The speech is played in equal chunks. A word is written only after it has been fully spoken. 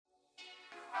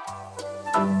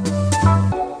All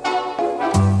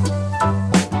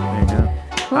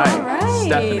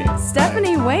right.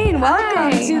 Stephanie Wayne,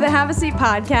 welcome to the Have a Seat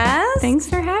podcast. Thanks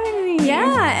for having me.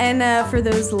 Yeah, and for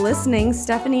those listening,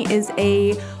 Stephanie is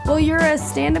you're a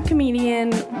stand-up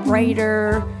comedian,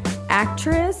 writer,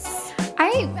 actress.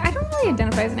 I don't really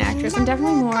identify as an actress. I'm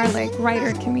definitely more like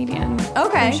writer, comedian.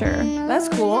 Okay. For sure. That's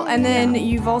cool. And then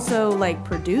you've also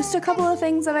produced a couple of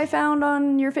things that I found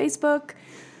on your Facebook.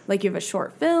 Like you have a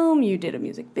short film, you did a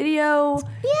music video.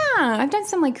 Yeah, I've done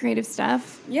some creative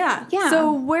stuff. Yeah. Yeah.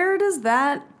 So where does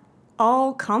that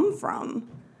all come from?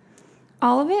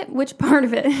 All of it? Which part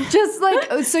of it? Just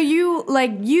so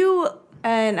you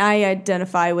and I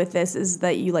identify with this is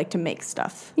that you like to make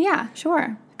stuff. Yeah,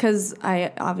 sure. Because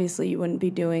obviously you wouldn't be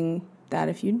doing that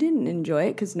if you didn't enjoy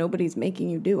it because nobody's making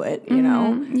you do it, you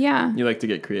know? Yeah. You like to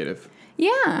get creative.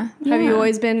 Yeah. Have you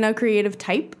always been a creative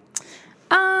type?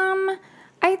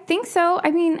 I think so. I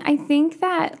mean, I think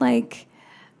that I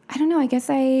don't know. I guess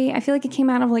I feel like it came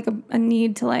out of a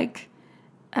need to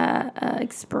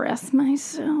express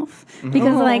myself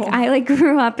because I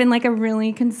grew up in a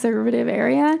really conservative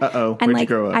area. Where'd you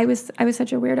grow up? I was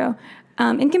such a weirdo.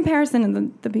 In comparison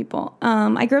to the people,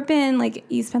 I grew up in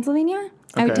East Pennsylvania.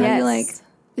 I would tell you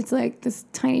it's this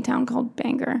tiny town called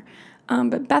Bangor,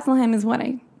 but Bethlehem is what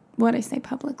I say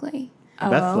publicly.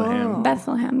 Bethlehem.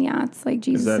 Bethlehem, yeah, it's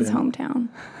Jesus' hometown.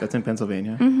 That's in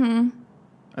Pennsylvania. Mm-hmm.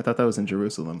 I thought that was in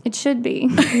Jerusalem. It should be.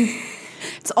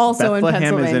 It's also Bethlehem in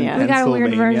Pennsylvania. We got a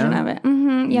weird version of it.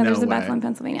 Mm-hmm. Yeah, there's a way. Bethlehem,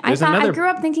 Pennsylvania. There's I grew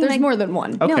up thinking there's more than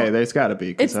one. Okay, there's got to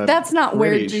be. That's not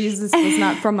where Jesus was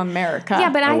not from America. Yeah,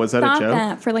 but I was that a thought joke?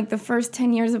 that for the first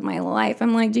 10 years of my life.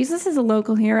 I'm Jesus is a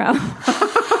local hero.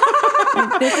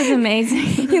 This is amazing.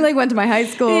 He went to my high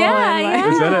school. Yeah,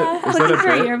 Is that a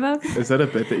bit? Yearbook. Is that a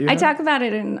bit that you I have? talk about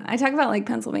it I talk about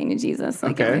Pennsylvania Jesus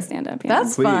in my stand up. Yeah.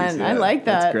 That's fun. Yeah, I like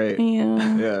that. That's great.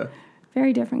 yeah. Yeah.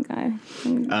 Very different guy.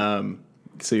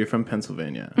 So you're from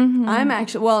Pennsylvania. Mm-hmm.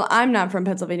 I'm not from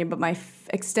Pennsylvania, but my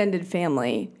extended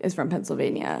family is from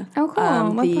Pennsylvania. Oh,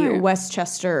 cool. What the part?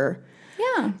 Westchester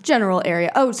Yeah. general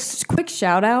area. Oh, quick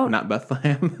shout out. Not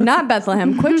Bethlehem. Not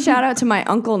Bethlehem. Quick shout out to my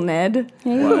Uncle Ned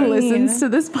who listens to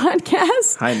this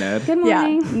podcast. Hi, Ned. Good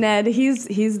morning. Yeah, Ned,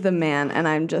 he's the man, and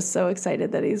I'm just so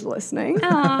excited that he's listening. And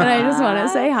I just want to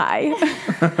say hi.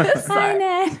 Hi,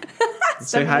 Ned.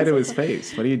 Say hi to his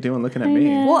face. What are you doing looking at me?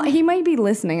 Well, he might be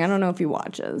listening. I don't know if he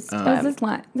watches. Is this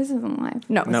live? This isn't live.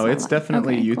 No, No, not it's live.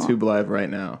 definitely Okay, YouTube cool. live right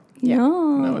now. Yeah.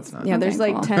 No, it's not. Yeah, there's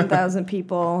Okay, cool. 10,000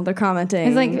 people. They're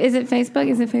commenting. It's is it Facebook?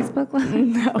 Is it Facebook live?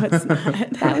 No, it's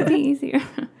not. That would be easier.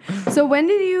 So when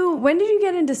did you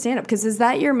get into stand up? Because is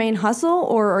that your main hustle,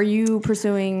 or are you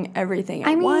pursuing everything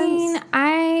at once?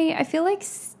 I feel like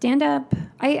stand up.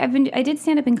 I did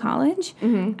stand up in college,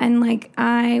 and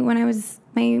when I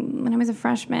was a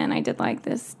freshman, I did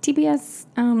this TBS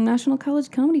National College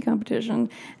Comedy Competition,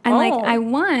 and I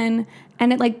won,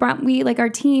 and it brought our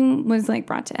team was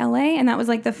brought to LA, and that was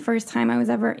the first time I was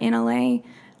ever in LA,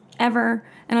 ever,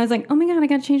 and I was oh my god, I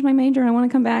got to change my major, and I want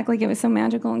to come back. It was so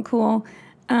magical and cool,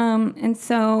 and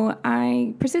so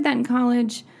I pursued that in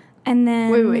college. And then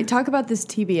Wait, talk about this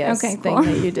TBS thing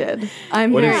that you did.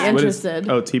 I'm What very is- interested.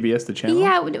 TBS, the channel?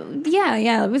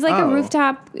 Yeah. It was a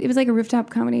rooftop. It was a rooftop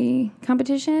comedy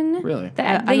competition. Really?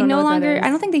 That I they don't know no what that longer. is. I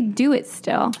don't think they do it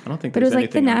still. I don't think But it was there's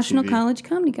the anything on National TV. College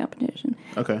Comedy Competition.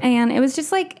 Okay. And it was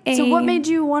just a. So what made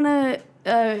you want to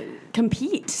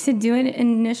compete? to do it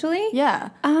initially? Yeah.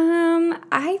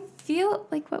 I feel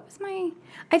what was my.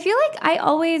 I feel I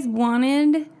always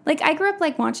wanted. I grew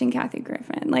up watching Kathy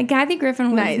Griffin. Kathy Griffin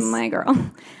was Nice. my girl,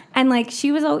 and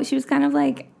she was kind of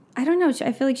I don't know.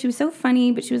 I feel she was so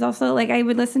funny, but she was also I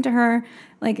would listen to her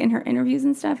in her interviews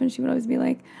and stuff, and she would always be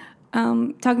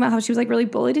talking about how she was really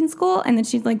bullied in school, and then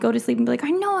she'd go to sleep and be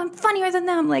I know I'm funnier than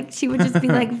them. She would just be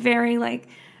very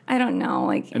I don't know,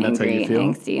 And that's how angry you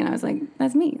and feel? angsty, and I was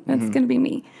that's me. That's gonna be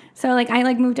me. So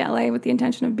I moved to LA with the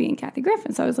intention of being Kathy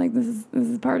Griffin. So I was this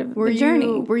is part of the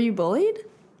journey. Were you bullied?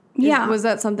 Yeah, Was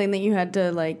that something that you had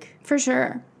to for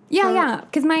sure. Yeah.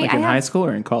 Because I in had, high school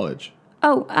or in college?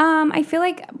 I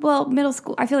feel middle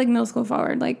school. I feel middle school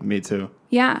forward. Me too.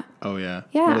 Yeah. Oh, yeah.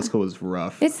 Yeah. Middle school was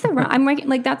rough. It's I'm working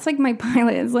that's my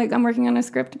pilot is I'm working on a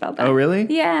script about that. Oh, really?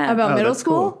 Yeah. About Oh, middle that's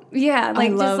school? cool. Yeah,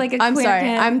 I'm queer sorry.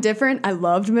 kid. I'm different. I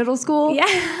loved middle school.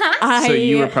 Yeah. So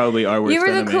you were probably our worst You were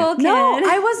the enemy. cool kid. No,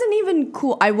 I wasn't even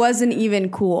cool. I wasn't even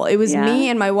cool. It was Yeah. me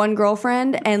and my one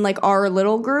girlfriend and our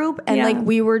little group, and Yeah.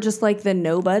 we were just the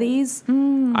nobodies.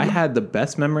 I had the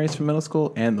best memories from middle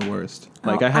school and the worst.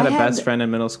 Oh, I had I a had- best friend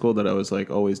in middle school that I was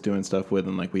always doing stuff with,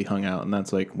 and we hung out, and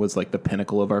that's was the pinnacle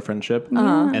pinnacle of our friendship.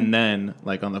 And then,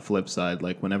 like, on the flip side,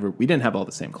 like, whenever we didn't have all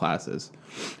the same classes,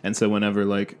 and so whenever,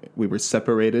 like, we were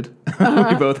separated,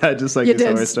 we both had just, like, You these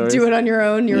did horror stories. do it on your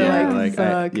own. You were like,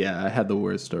 fuck. I had the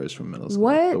worst stories from middle school.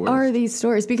 What The worst. are these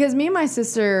stories? Because me and my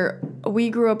sister, we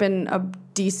grew up in a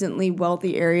decently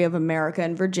wealthy area of America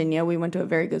in Virginia. We went to a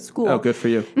very good school. Oh, good for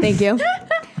you. Thank you.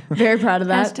 Very proud of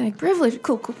that. Hashtag privilege.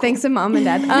 Cool. Thanks to mom and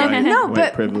dad. No,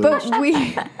 White privilege. but we,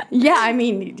 I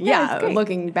mean, it's yeah, great.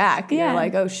 looking back, Yeah. you're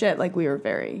like, oh shit, like we were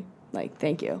very, like,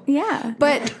 thank you. Yeah.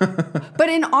 But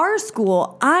in our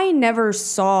school, I never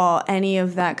saw any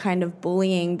of that kind of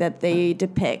bullying that they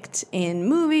depict in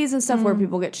movies and stuff where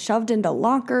people get shoved into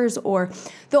lockers, or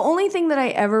the only thing that I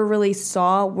ever really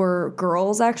saw were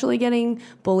girls actually getting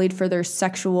bullied for their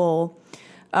sexual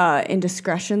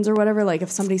indiscretions or whatever. Like if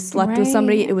somebody slept with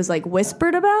somebody, Right. it was like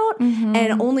whispered about.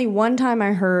 And only one time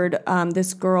I heard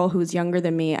this girl who's younger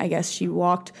than me, I guess she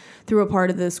walked through a part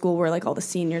of the school where like all the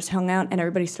seniors hung out and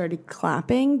everybody started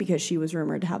clapping because she was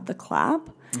rumored to have the clap.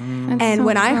 That's And so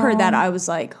when I heard that, wrong. I was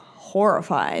like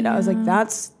horrified. I was like,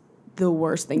 that's the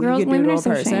worst thing Girls, you could do women to are a so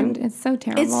person. shamed. It's so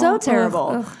terrible. It's so terrible.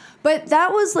 Ugh, ugh. But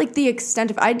that was like the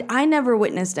extent of I never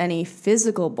witnessed any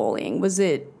physical bullying. Was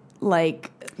it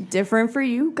like different for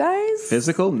you guys?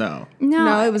 Physical? No.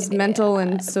 No, it was mental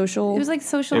and social. It was like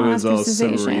social It was all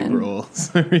ostracization.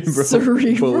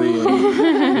 cerebral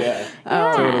bullying. Yeah.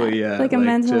 Totally, yeah. Like a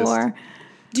mental just- war.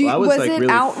 Well, I was, was like, it really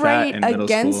fat outright in middle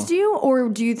against school. you, or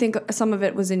do you think some of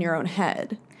it was in your own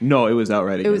head? No, it was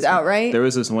outright. It was against me. outright? There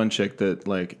was this one chick that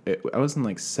like I was in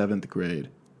like 7th grade,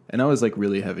 and I was like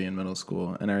really heavy in middle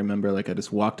school. And I remember like I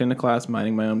just walked into class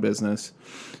minding my own business.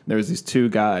 There was these two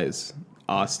guys,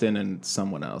 Austin and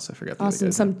someone else. I forgot. The other Austin,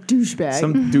 guy's some name. douchebag.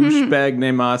 Some douchebag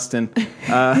named Austin.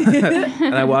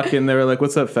 And I walk in, they were like,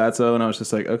 "What's up, Fatso?" And I was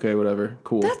just like, "Okay, whatever,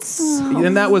 cool." That's so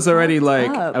And that was already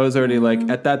like up. I was already like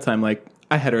at that time like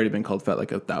I had already been called fat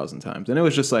like 1,000 times, and it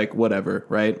was just like whatever,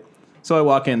 right? So I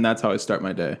walk in, that's how I start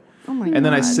my day. Oh my And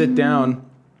then I God. sit down,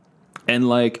 and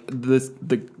like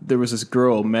there was this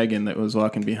girl Megan that was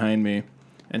walking behind me,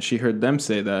 and she heard them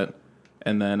say that,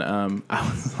 and then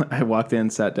I walked in,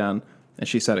 sat down, and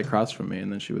she sat across from me,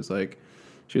 and then she was like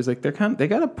they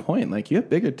got a point, like you have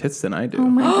bigger tits than I do. Oh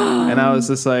my God. And I was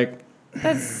just like,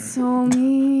 That's so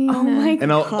mean. Oh my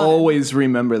and I'll God. always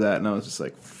remember that, and I was just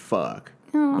like, fuck.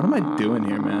 What am I doing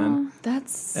here, man?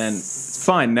 That's And it's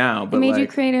fine now, but It made like, you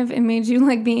creative. It made you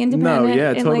like be independent.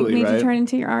 yeah, It like totally, made right? you turn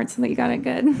into your art so that you got it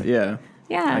good. yeah,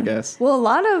 Yeah. I guess. Well, a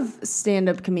lot of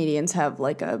stand-up comedians have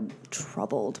like a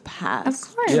troubled past,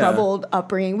 Of course. Yeah. troubled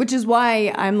upbringing, which is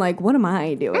why I'm like, what am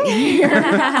I doing here?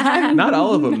 Not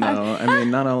all of them, though. I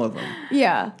mean, not all of them.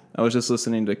 Yeah. I was just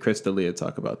listening to Chris D'Elia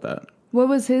talk about that. What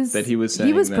was his? That he was he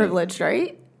saying was that- privileged,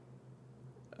 right?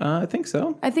 I think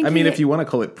so. I think I mean, he- if you want to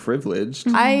call it privileged,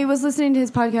 I was listening to his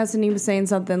podcast and he was saying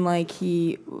something like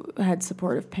he had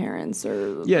supportive parents,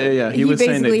 or yeah. He was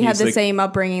saying that basically had he's, the like- same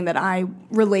upbringing that I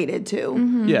related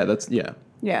to. yeah, that's yeah.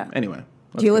 Yeah. Anyway,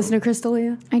 Do you listen to Chris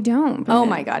D'Elia? I don't. But Oh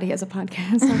my God, he has a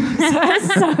podcast.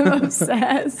 I'm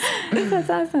obsessed. That's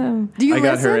awesome. Do you I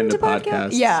got listen her into to podcasts?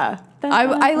 podcasts. Yeah. That's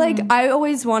I like. awesome. I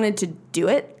always wanted to do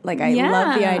it. Like I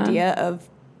love the Yeah. idea of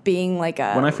being like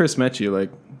a. When I first met you,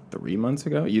 like 3 months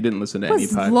ago, you didn't listen to it any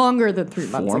was podcast. longer than 3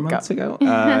 months 4 ago. months ago,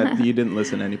 you didn't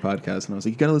listen to any podcast, and I was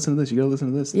like, "You gotta listen to this. You gotta listen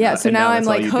to this." Yeah, so And now I'm that's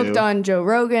all like you hooked do. on Joe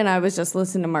Rogan. I was just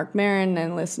listening to Mark Maron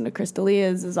and listen to Chris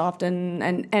D'Elia's as often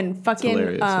and fucking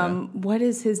hilarious, yeah. what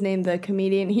is his name? The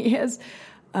comedian he is.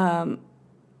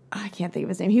 I can't think of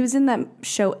his name. He was in that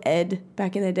show Ed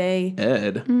back in the day.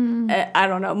 Ed I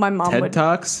don't know. My mom TED would.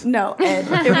 Talks. No, Ed.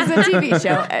 It was a TV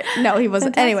show. No, he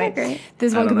wasn't. That's Anyway, so great.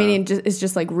 this I one don't comedian is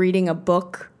just like reading a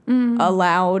book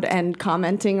aloud and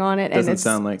commenting on it, and Doesn't it's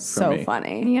sound like for so me.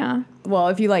 funny. Yeah. Well,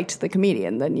 if you liked the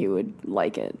comedian, then you would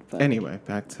like it. But. Anyway,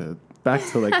 back to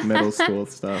like middle school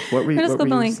stuff. What were you, Middle what school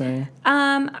were you bullying. saying?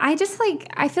 I just like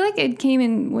I feel like it came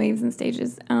in waves and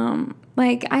stages.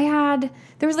 Like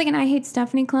there was like an I Hate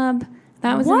Stephanie club.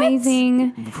 That was What?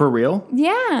 amazing. For real?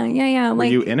 Yeah. Were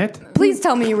Like you in it? Please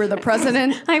tell me you were the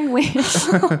president. I wish. That's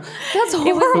was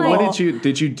horrible. But like- what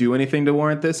did you do anything to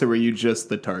warrant this, or were you just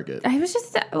the target? I was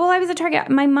a target.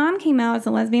 My mom came out as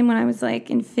a lesbian when I was like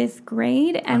in 5th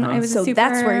grade, and I was So a super,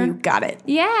 that's where you got it.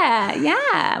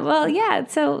 Yeah. Well, yeah.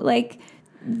 So like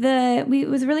it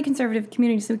was a really conservative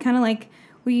community. So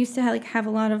we used to have a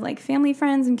lot of like family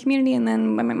friends and community. And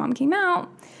then when my mom came out,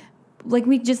 like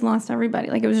we just lost everybody.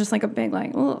 Like it was just like a big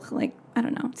like, ugh, like I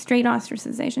don't know, straight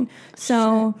ostracization.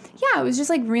 So yeah, it was just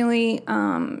like really, it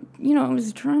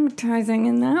was traumatizing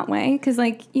in that way because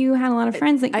like you had a lot of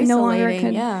friends that you no longer Isolating,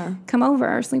 could yeah. come over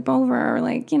or sleep over or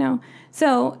like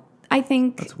So I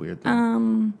think That's weird.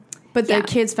 Though. But their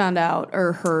kids found out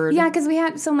or heard. Yeah, because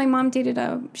my mom dated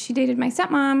my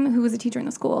stepmom who was a teacher in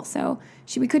the school. So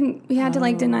we had to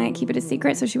like deny it, keep it a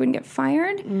secret so she wouldn't get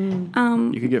fired.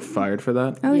 You could get fired for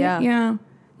that? Oh, Yeah. Yeah.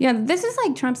 Yeah, this is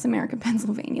like Trump's America,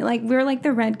 Pennsylvania. Like, we're like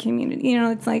the red community. You know,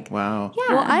 it's like... Wow.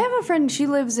 Yeah. Well, I have a friend, she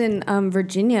lives in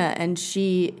Virginia, and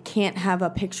she can't have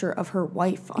a picture of her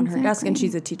wife on her desk, and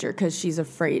she's a teacher because she's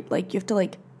afraid. Like, you have to,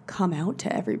 like, come out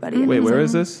to everybody. Wait, where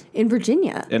is this? In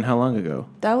Virginia. And how long ago?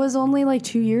 That was only, like,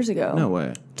 2 years ago. No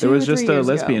way. 2 There was or just 3 a years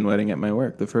ago. lesbian wedding at my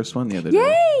work, the first one the other day.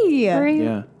 Yay! Very-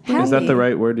 Yeah. Happy. Is that the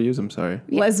right word to use? I'm sorry.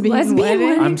 Lesbian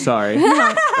wedding. I'm sorry.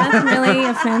 That's really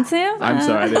offensive. I'm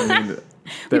sorry. I didn't mean to.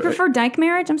 We prefer dyke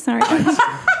marriage? I'm sorry.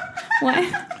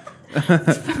 What?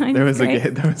 It's fine. There was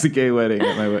It's a great. gay wedding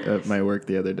at my work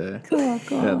the other day. Cool.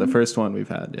 Yeah, the first one we've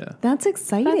had. Yeah. That's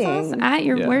exciting. That's awesome. At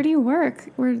your, Yeah. where do you work?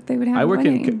 Where they would have I a work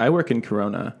wedding? I work in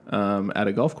Corona at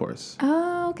a golf course.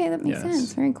 Oh, okay, that makes Yes.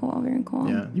 sense. Very cool. Very cool.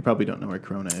 Yeah, you probably don't know where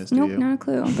Corona is, do Nope, you? not a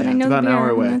clue. But Yeah, I know it's about the an beer. hour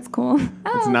away. That's cool.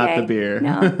 Oh, It's not the okay. beer.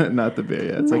 No. Not the beer.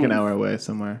 Yeah, it's like an Nice. hour away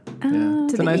somewhere. Oh. Yeah,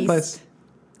 it's To a the nice east. place.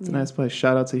 It's a nice place.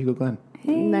 Shout out to Hugo Glen.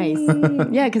 Hey. Nice.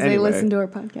 Yeah, because they Anyway. listen to our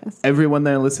podcast. Everyone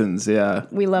there listens. Yeah,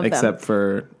 We love them. except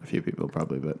for a few people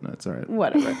probably, but that's all right.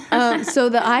 Whatever. So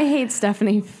the I Hate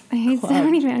Stephanie I hate Club.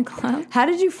 70 Man Club. How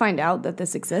did you find out that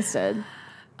this existed?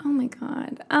 Oh my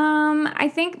God. I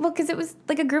think, because it was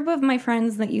like a group of my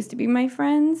friends that used to be my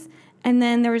friends. And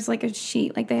then there was like a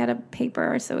sheet, like they had a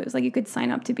paper. So it was like you could sign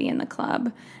up to be in the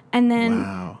club. And then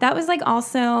Wow. that was like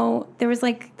also, there was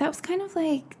like, that was kind of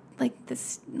like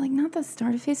this, like not the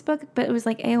start of Facebook, but it was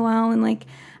like AOL. And like,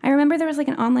 I remember there was like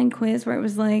an online quiz where it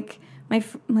was like, my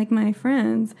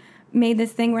friends made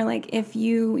this thing where like if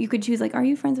you could choose like, are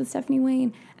you friends with Stephanie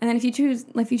Wayne? And then if you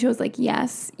chose like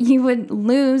yes, you would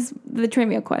lose the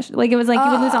trivia question. Like it was like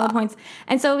you would lose all the points.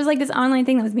 And so it was like this online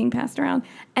thing that was being passed around.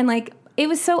 And like it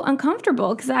was so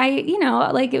uncomfortable because I,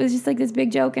 like it was just like this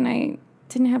big joke and I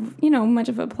didn't have, much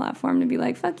of a platform to be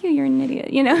like, fuck you, you're an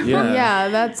idiot, Yeah. Yeah,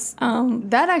 that's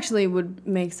that actually would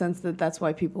make sense that's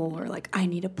why people are like, I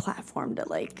need a platform to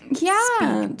like Yeah,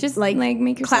 speak. just Like, like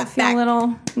make yourself clap feel back. a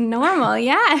little normal.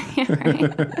 Yeah,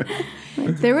 right.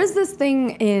 There was this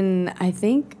thing in, I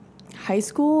think, high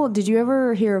school. Did you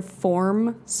ever hear of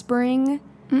Form Spring?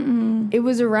 It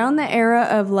was around the era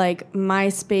of like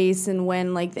MySpace and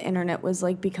when like the internet was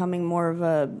like becoming more of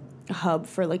a hub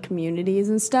for like communities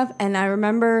and stuff. And I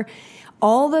remember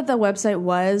all that the website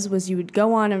was you would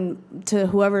go on and to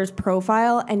whoever's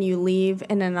profile and you leave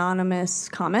an anonymous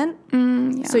comment.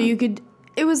 Yeah. So you could,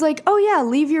 it was like, oh yeah,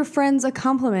 leave your friends a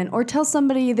compliment or tell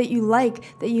somebody that you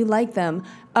like them.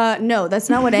 No, that's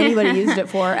not what anybody used it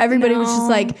for. Everybody was just No.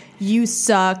 like, you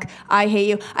suck. I hate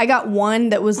you. I got one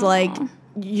that was like,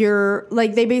 you're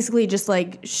like, they basically just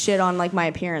like shit on like my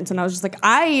appearance. And I was just like,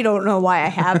 I don't know why I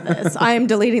have this. I am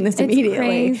deleting this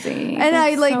immediately. Crazy. And I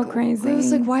That's like, so crazy. I was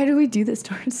like, why do we do this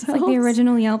to ourselves? Like the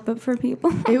original Yelp, but for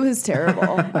people. It was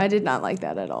terrible. I did not like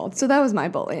that at all. So that was my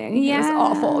bullying. It was Yeah.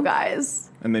 awful, guys.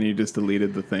 And then you just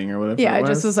deleted the thing or whatever. Yeah, it I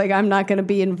just was like, I'm not going to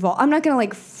be involved. I'm not going to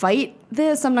like fight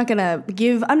this. I'm not going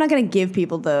to give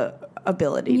people the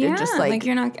ability to just like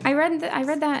you're not. I read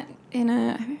that in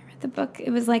I read the book. It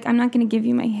was like I'm not going to give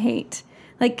you my hate,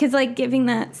 like because like giving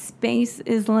that space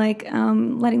is like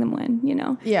letting them win,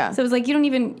 Yeah. So it was like you don't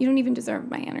even deserve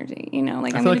my energy, Like I I'm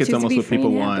feel gonna like it's choose to almost be what free people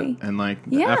and want, happy. and like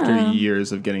Yeah. after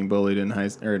years of getting bullied in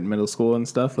middle school and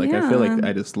stuff, like I feel like Yeah.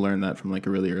 I just learned that from like a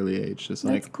really early age. Just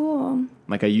That's like cool.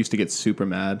 I used to get super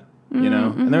mad,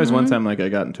 And there was one time like I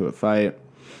got into a fight,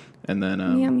 and then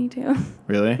Yeah, me too.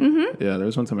 really, yeah, there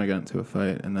was one time I got into a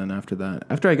fight, and then after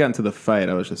I got into the fight,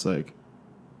 I was just like,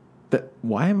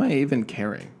 why am I even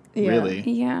caring? Yeah. Really?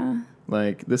 Yeah.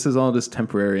 Like, this is all just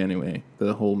temporary anyway.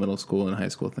 The whole middle school and high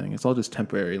school thing. It's all just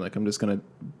temporary. Like, I'm just going to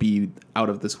be out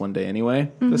of this one day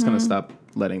anyway. I'm just going to stop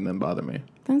letting them bother me.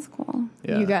 That's cool.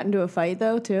 Yeah. You got into a fight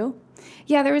though too?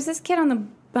 Yeah, there was this kid on the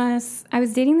bus. I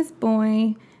was dating this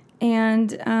boy,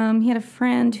 and he had a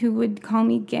friend who would call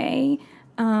me gay.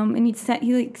 And he sat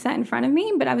in front of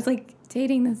me, but I was like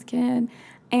dating this kid.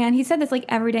 And he said this like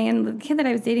every day, and the kid that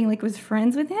I was dating like was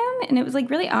friends with him, and it was like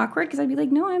really awkward because I'd be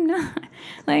like, no, I'm not.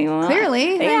 Like, well,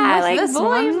 Clearly, yeah, I'm like with this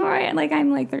bully one. for it. Like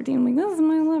I'm like 13. I'm like, this is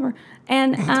my lover,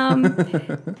 and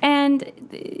and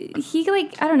he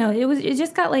like I don't know. It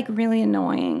just got like really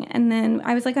annoying. And then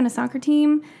I was like on a soccer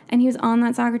team, and he was on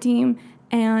that soccer team.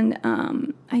 And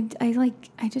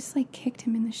I just like kicked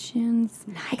him in the shins.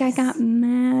 Nice. Like I got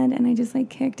mad and I just like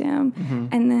kicked him.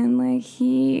 And then like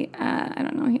he I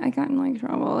don't know, I got in like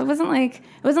trouble. It wasn't like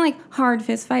hard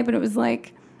fist fight, but it was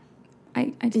like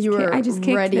I just You were I just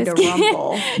kicked ready this to kid.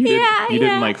 rumble. You yeah,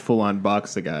 didn't like full on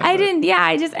box the guy. I but- didn't. Yeah,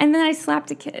 and then I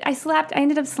slapped a kid. I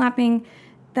ended up slapping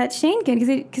that Shane kid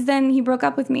because then he broke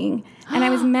up with me, and I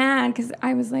was mad because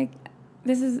I was like,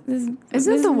 this is Isn't this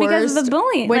the is worst because of the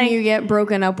bullying when like, you get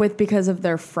broken up with because of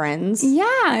their friends?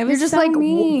 Yeah, it was You're just so like,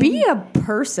 mean. be a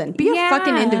person. Be a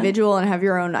fucking Yeah. individual and have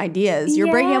your own ideas. You're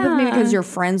breaking up with me Yeah. because your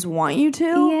friends want you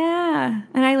to? Yeah.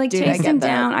 And I Dude, I chased get him that.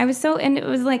 down. And it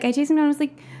was like, I chased him down. I was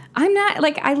like, I'm not,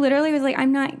 I literally was like,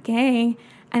 I'm not gay.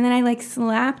 And then I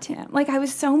slapped him. I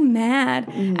was so mad.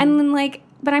 Mm-hmm. And then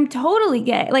but I'm totally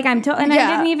gay. And I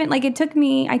Yeah. didn't even, it took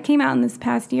me, I came out in this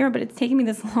past year, but it's taken me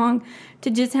this long to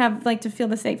just have, to feel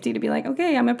the safety to be like,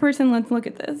 okay, I'm a person. Let's look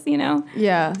at this,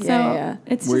 Yeah, So yeah.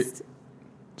 it's Were- just,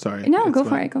 Sorry. No, it's go for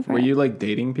fine. it, go for Were it. you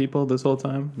dating people this whole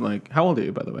time? How old are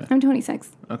you, by the way? I'm 26.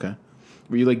 Okay.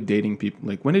 Were you dating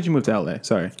people? When did you move to LA?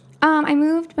 Sorry. I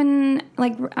moved when,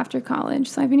 after college.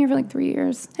 So I've been here for 3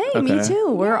 years. Hey, me Okay.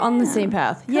 too. We're on the same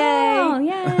path. Cool, Yay.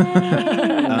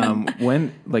 yay.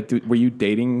 When were you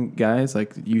dating guys?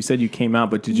 You said you came out,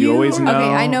 but did you always know? Okay,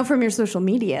 I know from your social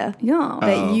media Yeah.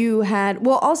 that you had,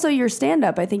 well, also your stand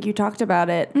up. I think you talked about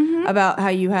it, Mm-hmm. about how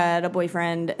you had a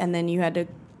boyfriend and then you had to,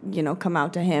 come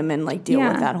out to him and deal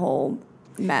Yeah. with that whole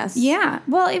mess. Yeah.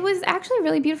 Well, it was actually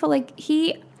really beautiful.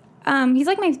 He's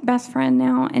my best friend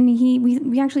now, and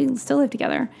we actually still live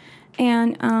together.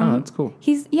 And Oh, that's cool.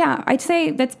 I'd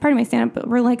say that's part of my stand up, but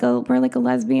we're like a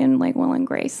lesbian, Will and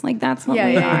Grace. That's what we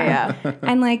are. Yeah.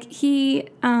 And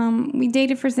we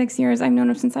dated for 6 years. I've known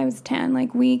him since I was 10.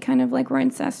 We kind of were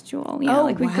incestual. We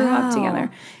grew up wow.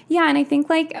 together. Yeah, and I think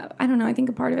I don't know, I think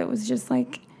a part of it was just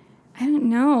I don't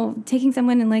know, taking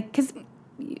someone and because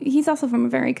he's also from a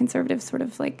very conservative sort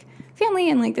of family,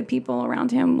 and the people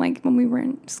around him when we were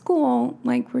in school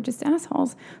were just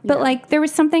assholes. But there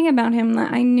was something about him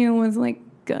that I knew was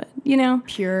good,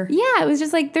 Pure. Yeah, it was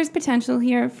just there's potential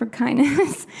here for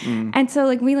kindness. And so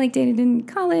we dated in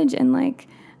college, and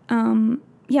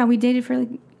we dated for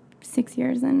 6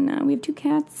 years, and we have 2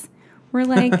 cats. We're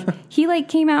he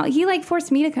came out, he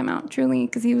forced me to come out truly,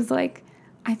 because he was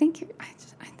I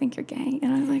think you're gay,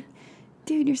 and I was like,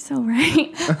 dude, you're so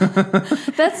right.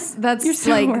 That's You're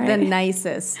so the right.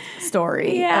 nicest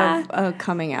story Yeah. of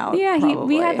coming out. Yeah,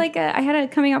 we had probably. I had a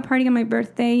coming out party on my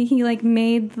birthday. He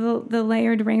made the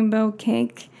layered rainbow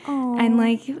cake. Aw. And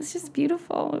it was just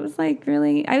beautiful. It was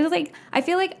really, I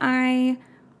feel I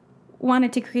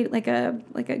wanted to create a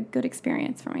good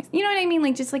experience for myself. You know what I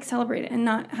mean? Just celebrate it and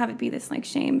not have it be this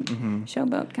shame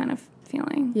showboat kind of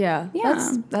feeling. Yeah.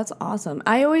 Yeah. That's awesome.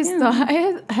 I always thought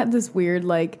I had this weird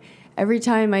every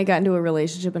time I got into a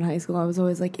relationship in high school, I was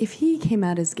always if he came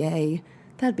out as gay,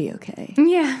 that'd be okay.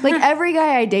 Yeah. Every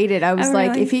guy I dated, I was Oh,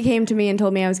 really? if he came to me and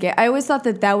told me I was gay, I always thought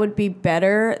that would be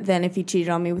better than if he cheated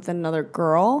on me with another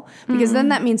girl, because then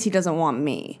that means he doesn't want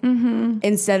me,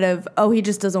 instead of, he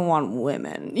just doesn't want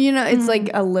women. It's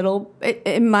a little,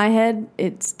 in my head,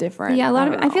 it's different. Yeah,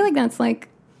 I feel know. that's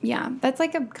that's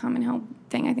a common held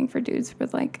thing, I think, for dudes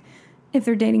with if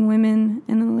they're dating women,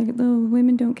 and then the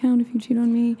women don't count if you cheat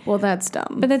on me. Well, that's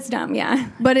dumb. But that's dumb, yeah.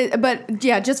 But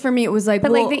yeah, just for me, it was But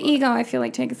the ego, I feel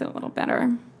takes it a little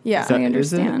better. yeah. I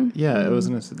understand. Yeah, it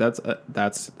wasn't.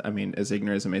 That's. I mean, as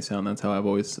ignorant as it may sound, that's how I've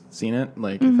always seen it.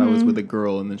 If I was with a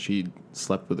girl and then she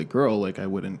slept with a girl, I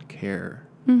wouldn't care.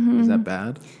 Is that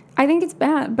bad? I think it's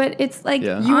bad, but it's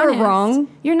Yeah. You were honest. wrong.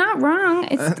 You're not wrong.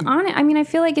 It's honest. I mean, I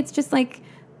feel it's just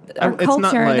our It's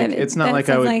culture not it's not that I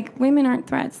says, would. women aren't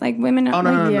threats. Women are. Oh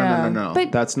no, yeah. no. But-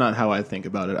 That's not how I think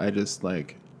about it. I just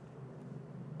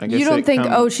I guess You don't it think,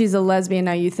 come- she's a lesbian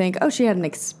now. You think, she had an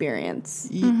experience.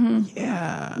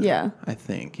 Yeah. Yeah. I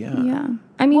think. Yeah.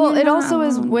 I mean, Well, you're it not also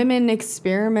is alone. women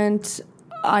experiment,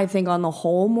 I think, on the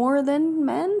whole more than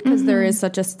men, because there is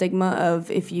such a stigma of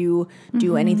if you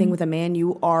do anything with a man,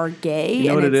 you are gay. You know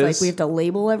and what it it's is? we have to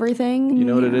label everything. You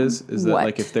know what it is? Is that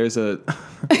What? if there's a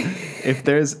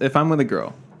if I'm with a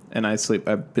girl and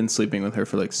I've been sleeping with her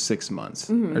for 6 months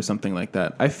or something like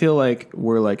that, I feel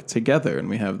we're together and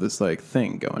we have this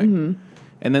thing going.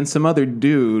 And then some other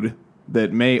dude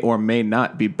that may or may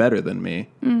not be better than me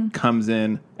comes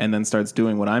in and then starts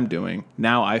doing what I'm doing.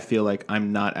 Now I feel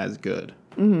I'm not as good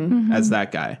as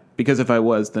that guy, because if I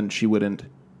was, then she wouldn't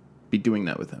be doing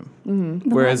that with him.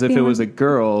 Whereas if it lesbian was a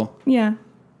girl, Yeah.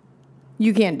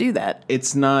 You can't do that.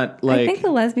 it's not I think the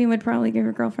lesbian would probably give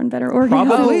her girlfriend better orgasm.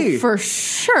 Probably. Oh, for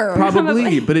sure.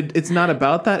 Probably, but it's not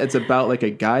about that. It's about a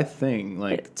guy thing.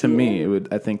 To me, it would.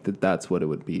 I think that's what it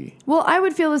would be. Well, I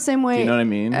would feel the same way. Do you know what I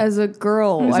mean? As a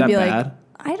girl, Is I'd that be bad?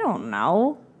 I don't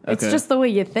know. It's Okay. just the way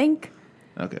you think.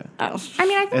 Okay. I mean,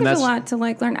 I think And there's that's- a lot to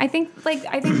like learn. I think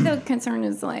the concern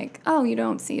is like, oh, you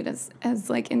don't see it as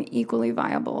like an equally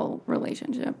viable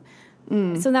relationship.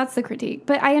 So that's the critique.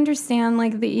 But I understand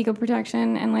like the ego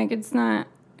protection and like it's not.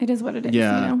 It is what it is.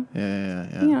 Yeah. You know?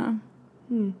 Yeah.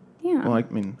 Yeah. Well, I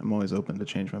mean, I'm always open to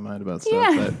change my mind about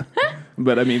stuff,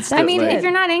 but I mean, still, I mean, like, if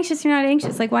you're not anxious, you're not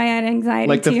anxious. Like, why add anxiety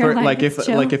like to your life? like It's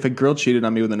chill. if a girl cheated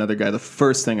on me with another guy, the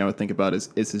first thing I would think about is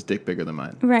his dick bigger than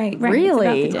mine? right. It's about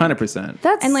Really? the dick. 100%.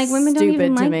 That's And like women don't stupid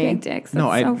even to like me. big dicks.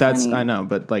 No, That's so funny. I know,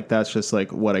 but like that's just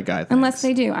like what a guy thinks. Unless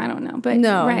they do, I don't know. But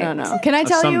No, right. no. Can I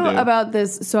tell Some you do. about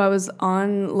this? So I was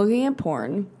on looking at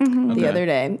porn the Okay. other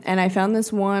day, and I found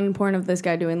this one porn of this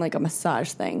guy doing like a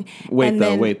massage thing. Wait and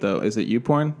though, is it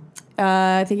YouPorn?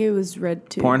 I think it was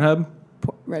RedTube. Pornhub?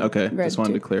 Red, Okay, Red just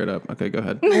wanted to Tube. clear it up. Okay, go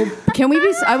ahead. Can we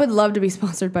be? I would love to be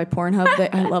sponsored by Pornhub.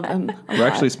 I love them. We're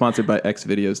actually sponsored by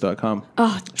xvideos.com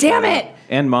Oh, damn it!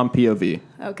 and Mom POV.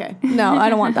 Okay. No, I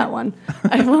don't want that one.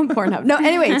 I want Pornhub. No,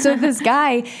 anyway, so this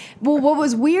guy, well, what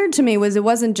was weird to me was it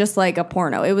wasn't just like a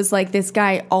porno. It was like this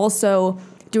guy also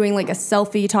doing like a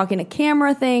selfie talking to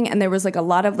camera thing, and there was like a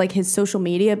lot of like his social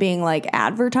media being like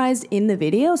advertised in the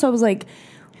video. So I was like,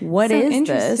 what So is this?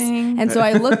 interesting. And so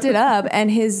I looked it up,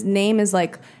 and his name is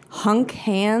like Hunk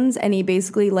Hands, and he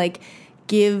basically like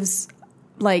gives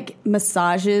like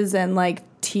massages and like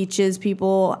teaches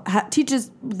people, teaches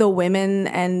the women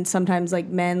and sometimes like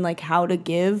men like how to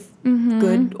give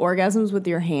good orgasms with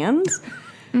your hands.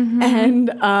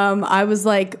 And I was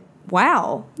like,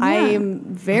 wow, I am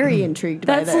very intrigued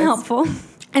by That's this. helpful.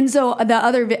 And so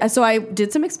so I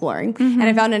did some exploring, and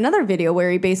I found another video where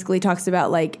he basically talks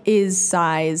about like, does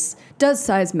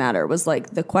size matter? Was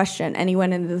like the question, and he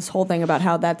went into this whole thing about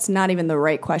how that's not even the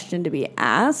right question to be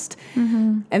asked.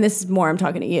 And this is more, I'm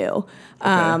talking to you,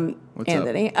 What's up?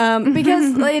 Anthony,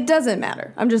 because like, it doesn't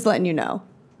matter. I'm just letting you know.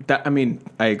 I mean,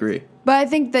 I agree. But I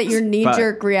think that your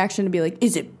knee-jerk reaction to be like,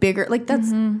 is it bigger? Like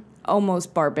that's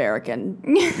almost barbaric, and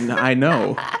No, I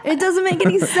know. it doesn't make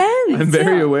any sense. I'm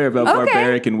very aware about Okay.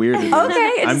 barbaric and weird. it is.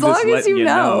 Okay, as I'm long just as letting you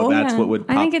know. That's what would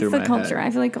pop I think it's through the my culture. head.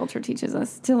 I feel like culture teaches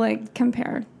us to like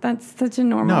compare. That's such a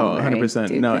normal. No, right, 100%.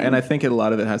 dude No, thing. and I think a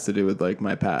lot of it has to do with like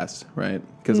my past, right?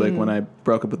 Because like when I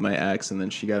broke up with my ex and then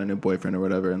she got a new boyfriend or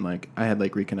whatever, and like I had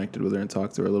like reconnected with her and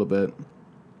talked to her a little bit,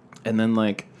 and then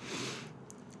like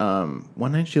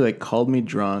one night she like called me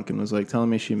drunk and was like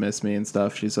telling me she missed me and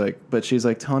stuff. She's like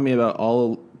telling me about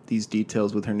all these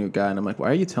details with her new guy, and I'm like, why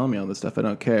are you telling me all this stuff? I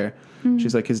don't care.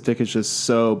 She's like, his dick is just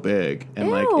so big, and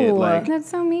like it Ew. like That's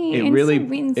so mean. it and really so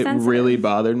mean, it sensitive. really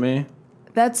bothered me.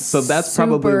 That's that's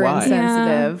probably super why.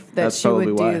 insensitive that That's she would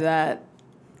probably why. do that.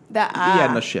 That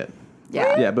Yeah, no shit.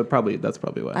 yeah. Yeah, but that's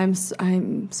probably why. I'm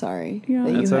sorry Yeah.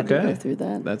 that That's you had to okay. go through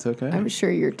that. That's okay. I'm sure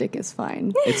your dick is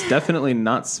fine. It's definitely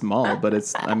not small, but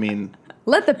it's. I mean,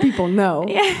 Let the people know.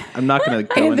 I'm not gonna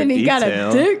go Anthony into got detail.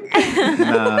 a dick.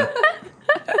 Nah.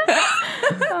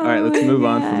 All right, let's move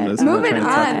on from this. I'm not Moving trying to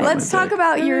talk on, about let's my talk dick.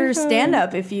 about your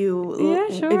stand-up if you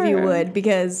Yeah, sure. would,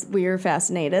 because we are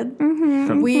fascinated.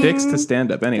 From dicks to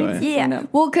stand up. Anyway, Yeah.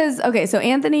 Well, because, okay, so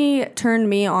Anthony turned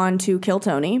me on to Kill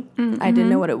Tony. I didn't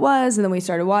know what it was, and then we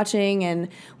started watching, and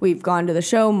we've gone to the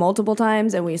show multiple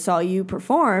times, and we saw you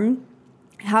perform.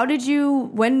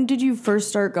 When did you first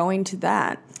start going to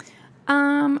that?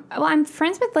 Well, I'm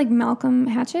friends with like Malcolm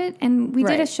Hatchett, and we did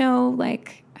Right. a show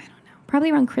like I don't know,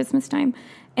 probably around Christmas time,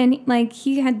 and like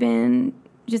he had been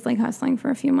just like hustling for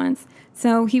a few months,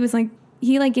 so he was like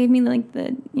he like gave me like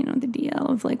the the DL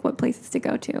of like what places to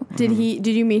go to. Did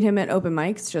you meet him at open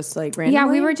mics just like randomly? Yeah,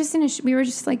 we were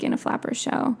just like in a flapper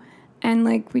show, and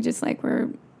like we just like were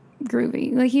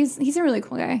groovy. Like he's a really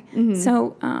cool guy.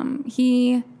 So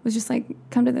he was just like,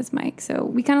 come to this mic. So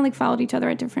we kind of like followed each other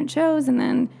at different shows, and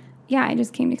then I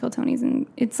just came to Kill Tony's, and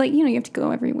it's like you have to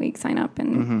go every week, sign up,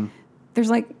 and there's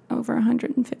like over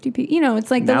 150 people.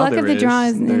 It's like the Now luck of there the draw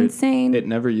is There- insane. It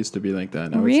never used to be like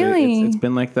that. I would Really? say it's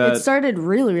been like that. It started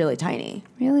really, really tiny.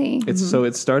 Really? It's so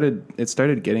it started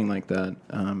getting like that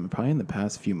probably in the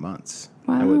past few months.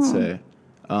 I Wow. would say.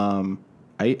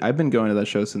 I've been going to that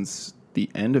show since the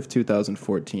end of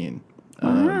 2014.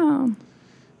 Wow.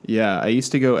 Yeah, I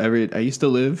used to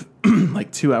live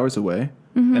like 2 hours away,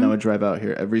 and I would drive out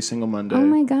here every single Monday. Oh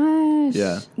my gosh.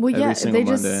 Yeah. Well, every yeah, single they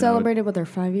just Monday, and I would- celebrated with their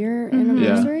 5-year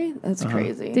anniversary. That's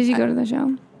crazy. Did you go to the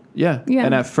show? Yeah. Yeah.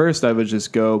 And at first I would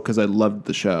just go because I loved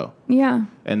the show. Yeah.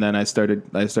 And then I started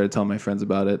telling my friends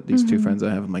about it. These two friends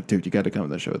I have, I'm like, dude, you got to come to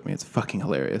the show with me. It's fucking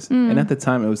hilarious. And at the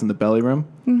time, it was in the belly room,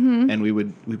 and we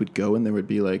would go, and there would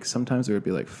be like sometimes there would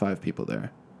be like 5 people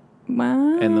there.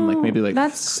 Wow. and then like maybe like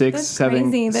That's six or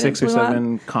crazy that it blew up.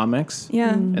 7 comics.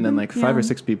 Yeah. And then like 5 Yeah. or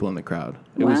 6 people in the crowd.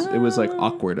 It was like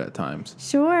awkward at times.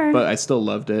 Sure. But I still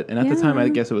loved it. And at the time I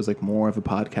guess it was like more of a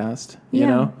podcast, you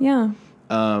know? Yeah.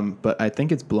 But I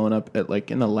think it's blown up at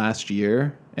like in the last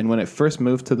year. And when it first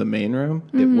moved to the main room,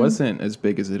 it wasn't as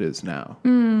big as it is now.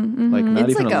 Like not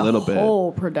It's even like a little bit.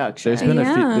 whole production.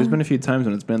 There's been a few times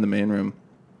when it's been in the main room,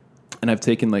 and I've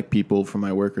taken like people from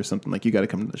my work or something like, you got to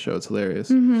come to the show, it's hilarious.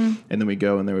 And then we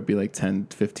go and there would be like 10,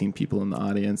 15 people in the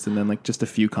audience, and then like just a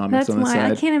few comics That's on the wild.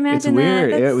 side. I can't imagine it's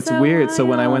weird. that. That's It's so weird. So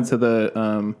when I wild. went to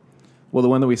the the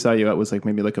one that we saw you at was like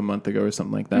maybe like a month ago or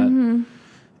something like that,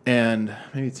 and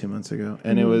maybe 2 months ago,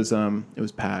 and it was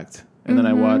packed. And then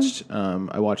I watched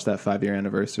that 5-year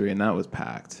anniversary, and that was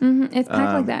packed. It's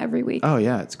packed like that every week. Oh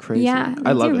yeah, it's crazy. Yeah.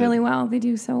 I They love do it. really well. They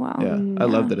do so well. Yeah, I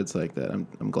love that it's like that.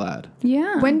 I'm glad.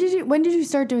 Yeah. When did you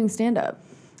start doing stand up?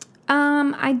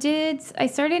 I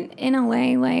started in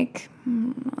LA like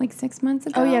 6 months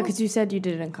ago. Oh yeah, because you said you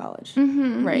did it in college,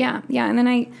 right? Yeah. And then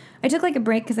I took like a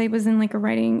break because I was in like I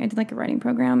did like a writing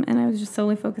program, and I was just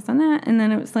solely focused on that. And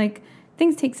then it was like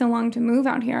things take so long to move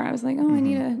out here. I was like, oh, I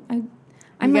need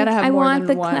gotta have more want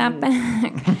than the one. clap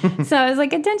back. So I was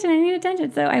like, I need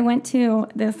attention. So I went to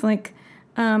this like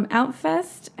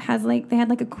Outfest they had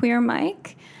like a queer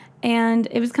mic, and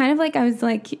it was kind of like I was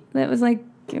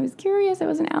curious. I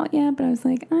wasn't out yet, but I was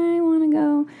like, I want to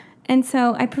go. And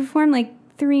so I performed like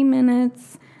 3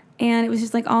 minutes, and it was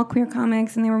just like all queer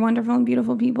comics, and they were wonderful and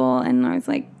beautiful people. And I was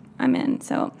like, I'm in.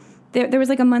 So there was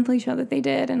like a monthly show that they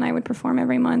did, and I would perform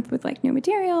every month with like new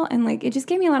material, and like it just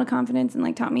gave me a lot of confidence and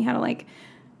like taught me how to like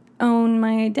own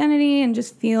my identity and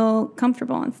just feel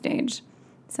comfortable on stage.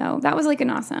 So that was like an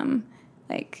awesome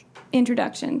like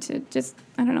introduction to just,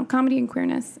 I don't know, comedy and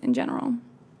queerness in general.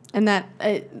 And that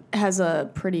it has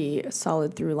a pretty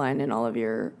solid through line in all of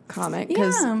your comic.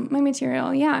 Yeah, my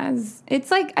material, yeah. It's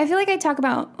like, I feel like I talk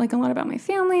about like a lot about my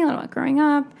family, a lot about growing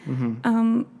up.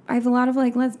 I have a lot of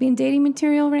like lesbian dating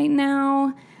material right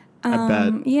now. I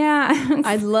bet. Yeah.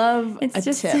 I'd love It's a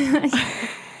just tip.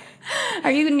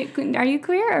 Are you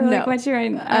queer or No, like what's your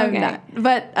I'm okay. not.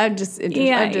 But I'm just interested.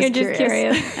 Yeah, I'm just you're just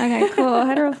curious. Okay, cool.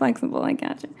 Heteroflexible, I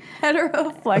gotcha.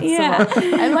 Heteroflexible. Yeah.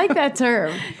 I like that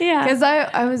term. Yeah. Because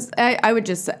I would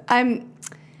just say I'm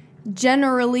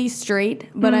generally straight,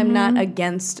 but I'm not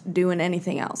against doing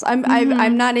anything else.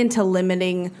 I'm not into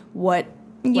limiting what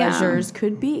pleasures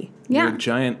could be. You're Yeah. a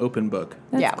giant open book.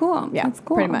 That's cool. Yeah, That's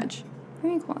cool. pretty much.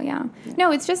 Very cool, yeah.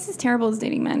 No, it's just as terrible as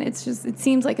dating men. It's just, it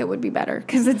seems like it would be better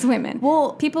because it's women.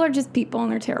 Well, people are just people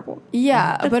and they're terrible.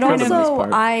 Yeah, but kind of the also most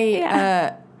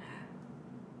part.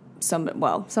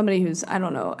 somebody who's, I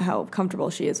don't know how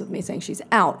comfortable she is with me saying she's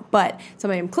out, but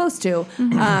somebody I'm close to,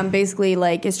 basically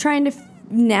like is trying to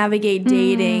navigate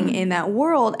dating in that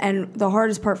world, and the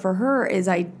hardest part for her is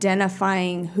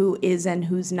identifying who is and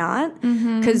who's not,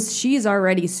 because she's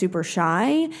already super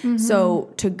shy. So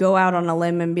to go out on a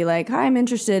limb and be like, "Hi, I'm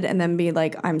interested," and then be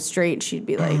like, "I'm straight," she'd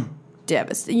be like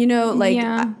devastated. You know, like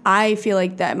Yeah. I feel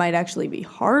like that might actually be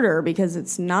harder because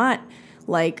it's not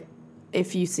like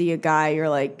if you see a guy, you're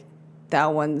like,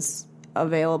 that one's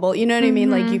available. You know what I mean?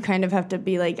 Like you kind of have to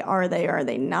be like, are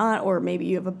they not? Or maybe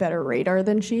you have a better radar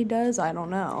than she does. I don't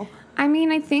know. I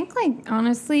mean, I think like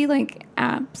honestly, like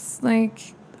apps,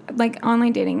 like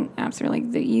online dating apps are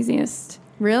like the easiest.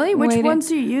 Really? Which Way to- ones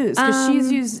do you use? Because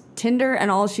she's used Tinder and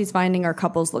all she's finding are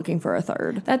couples looking for a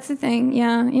third. That's the thing.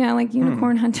 Yeah, like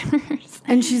unicorn hunters.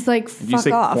 And she's like, Did you fuck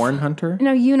say off. Porn Hunter?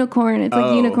 No, unicorn. It's like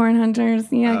Oh. unicorn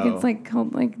hunters. Yeah, Oh. it's like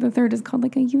called like the third is called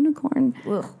like a unicorn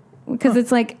Ugh. because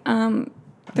it's like They're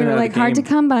they're out of like the hard to game.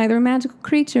 come by. They're magical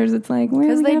creatures. It's like where are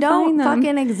Because we they gonna don't find them?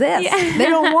 fucking exist. Yeah. They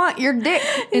don't want your dick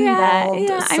involved,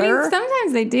 yeah. I sir. mean,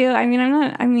 sometimes they do. I'm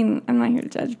not here to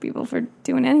judge people for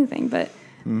doing anything, but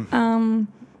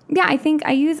yeah, I think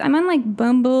I'm on like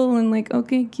Bumble and like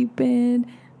OkCupid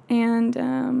and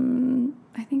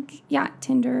I think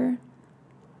Tinder.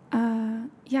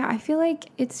 Yeah, I feel like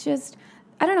it's just,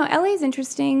 I don't know, LA is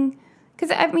interesting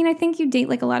because I mean, I think you date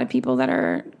like a lot of people that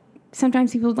are,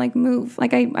 sometimes people like move.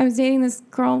 Like I was dating this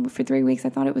girl for 3 weeks. I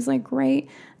thought it was like great.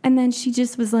 And then she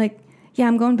just was like, yeah,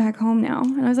 I'm going back home now.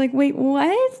 And I was like, wait,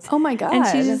 what? Oh my God. And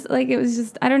she just like, it was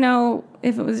just, I don't know.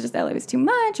 if it was just LA was too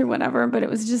much or whatever, but it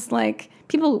was just like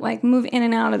people like move in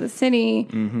and out of the city,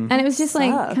 and it was just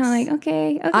like kind of like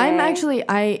okay. I'm actually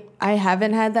I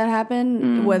haven't had that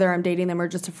happen, whether I'm dating them or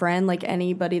just a friend. Like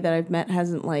anybody that I've met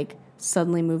hasn't like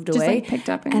suddenly moved just away, like picked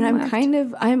up and I'm left. kind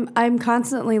of I'm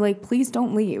constantly like, please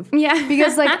don't leave. Yeah.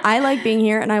 Because like I like being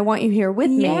here and I want you here with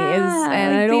me. And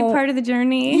I be don't part of the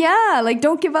journey. Yeah, like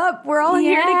don't give up. We're all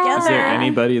here Yeah. together. Is there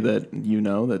anybody that you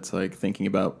know that's like thinking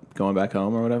about going back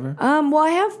home or whatever? Well, I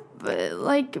have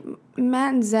like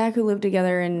Matt and Zach who live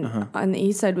together on the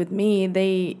east side with me.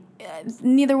 They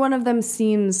neither one of them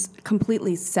seems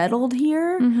completely settled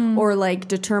here or like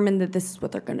determined that this is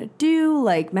what they're gonna do.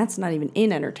 Like Matt's not even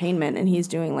in entertainment and he's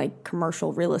doing like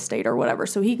commercial real estate or whatever,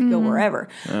 so he could go wherever.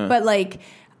 But like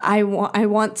I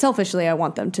want selfishly, I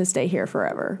want them to stay here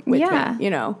forever with me, you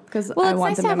know, because well, I it's want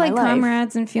nice them to have in my like life.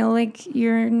 comrades and feel like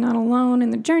you're not alone in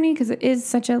the journey because it is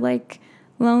such a like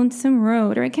lonesome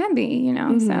road, or it can be, you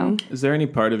know. So Is there any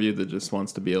part of you that just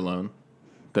wants to be alone?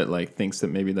 That like thinks that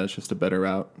maybe that's just a better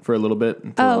route for a little bit?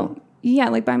 Until, yeah,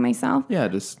 like by myself. yeah,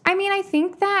 just I mean, I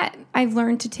think that I've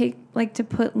learned to take like to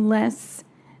put less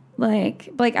like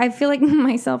I feel like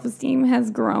my self-esteem has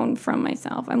grown from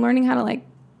myself. I'm learning how to like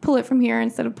pull it from here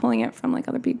instead of pulling it from like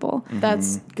other people.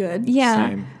 That's good. Yeah.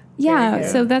 Same. Yeah, good.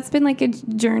 so that's been like a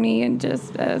journey and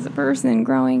just as a person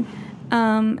growing.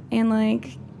 And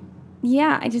like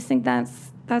yeah, I just think that's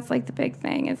like the big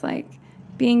thing is like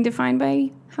being defined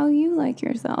by how you like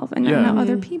yourself and not Yeah. how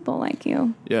other people like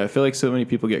you. Yeah, I feel like so many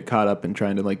people get caught up in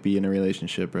trying to like be in a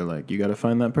relationship or like you got to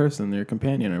find that person, your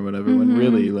companion or whatever. When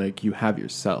really like you have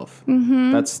yourself.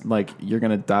 That's like you're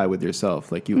gonna die with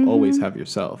yourself. Like you always have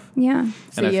yourself. Yeah.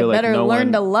 So you better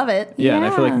learn to love it. Yeah, and I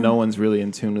feel like Yeah. no one's really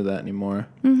in tune with that anymore,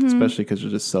 especially because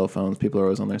there's just cell phones. People are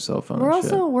always on their cell phone.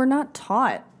 We're not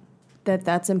taught that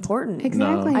that's important.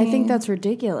 Exactly. I think that's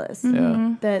ridiculous.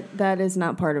 Yeah. That is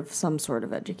not part of some sort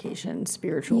of education,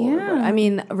 spiritual. Yeah. I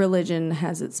mean, religion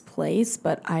has its place,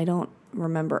 but I don't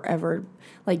remember ever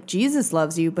like Jesus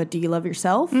loves you, but do you love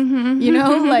yourself? You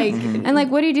know, like And like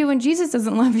what do you do when Jesus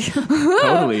doesn't love you?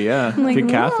 Totally, yeah. Like, Good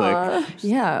Catholic.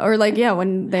 yeah, or like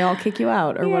when they all kick you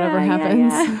out or whatever Yeah,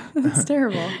 happens. yeah. It's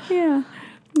terrible. Yeah.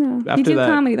 No. You After do that-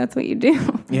 comedy, that's what you do.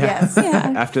 Yeah. Yes.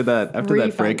 Yeah. After that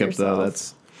Refine breakup though,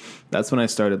 yourself. that's when I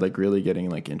started like really getting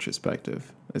like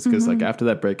introspective. It's because like after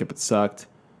that breakup, it sucked,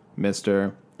 missed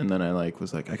her, and then I like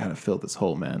was like I gotta fill this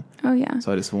hole, man. Oh yeah.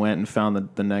 So I just went and found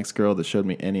the next girl that showed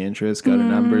me any interest, got her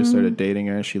number, started dating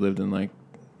her. She lived in like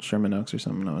Sherman Oaks or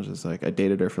something. I was just like I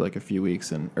dated her for like a few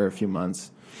weeks or a few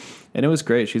months, and it was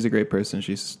great. She's a great person.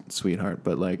 She's a sweetheart,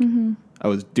 but like I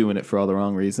was doing it for all the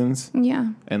wrong reasons, Yeah.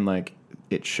 and like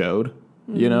it showed.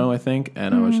 You know, I think,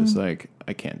 and I was just like,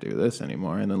 I can't do this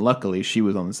anymore. And then luckily, she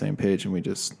was on the same page, and we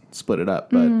just split it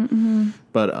up.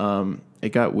 But it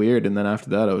got weird, and then after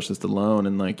that, I was just alone,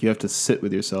 and like you have to sit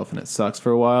with yourself, and it sucks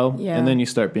for a while. Yeah. And then you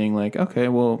start being like, okay,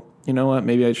 well, you know what?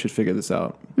 Maybe I should figure this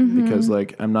out because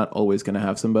like I'm not always gonna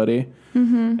have somebody,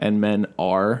 and men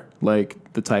are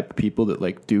like the type of people that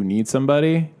like do need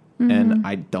somebody. And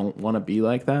I don't want to be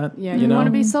like that. Yeah, you you know? want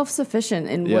to be self-sufficient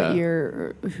in Yeah.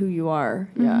 who you are.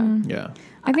 Yeah. Yeah.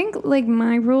 I think like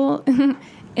my rule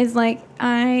is like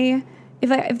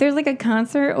if there's like a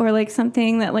concert or like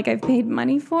something that like I've paid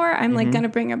money for, I'm like gonna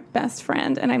bring a best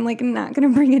friend and I'm like not gonna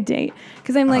bring a date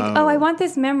because I'm like I want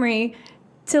this memory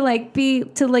to be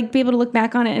able to look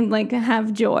back on it and like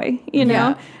have joy, you know.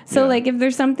 Yeah. So Yeah. like if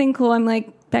there's something cool, I'm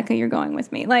like, Becca, you're going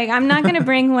with me. Like I'm not gonna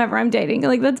bring whoever I'm dating.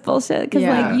 Like that's bullshit because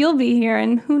Yeah. like you'll be here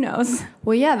and who knows.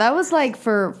 Well, yeah, that was like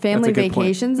for family That's a good point.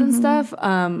 vacations and stuff.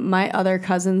 My other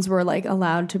cousins were like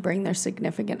allowed to bring their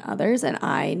significant others, and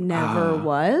I never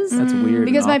was. That's weird.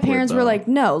 Because and my awkward, parents were though. like,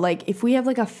 no, like if we have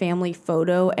like a family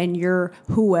photo and you're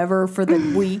whoever for the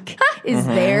week is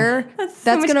there, that's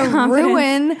much going to confidence.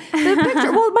 ruin the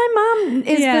picture. Well, my mom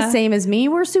is Yeah. the same as me.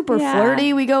 We're super Yeah.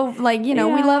 flirty. We go like, we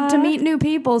love to Yeah. meet new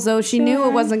people. So she knew it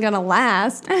Sure. wasn't going to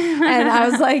last. And I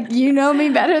was like, you know me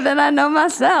better than I know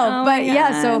myself. Oh But my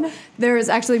yeah, so God. there was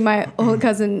actually my old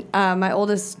cousin, my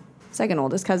second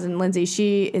oldest cousin, Lindsay.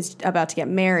 She is about to get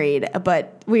married,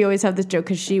 but we always have this joke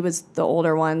because she was the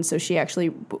older one, so she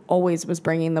actually always was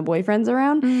bringing the boyfriends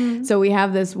around. So we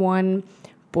have this one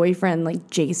boyfriend, like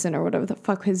Jason or whatever the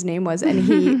fuck his name was, and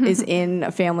he is in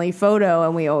a family photo,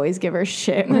 and we always give her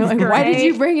shit. We're like, why did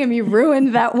you bring him? You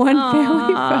ruined that one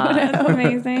family photo. That's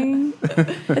amazing.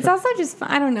 It's also just fun.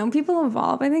 I don't know. People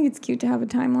evolve. I think it's cute to have a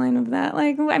timeline of that.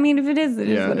 Like, I mean, if it is, it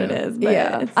is Yeah, what it yeah. is. But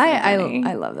Yeah, it's so funny.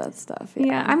 I love that stuff.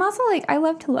 Yeah, I'm also like, I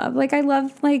love to love. Like, I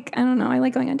love, like, I don't know, I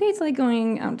like going on dates, I like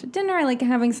going out to dinner, I like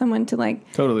having someone to,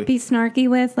 like, Totally. be snarky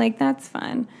with. Like, that's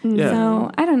fun. Yeah.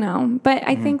 So, I don't know. But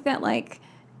I think that, like,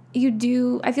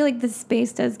 I feel like the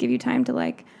space does give you time to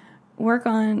like work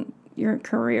on your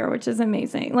career, which is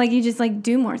amazing. Like you just like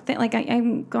do more things. Like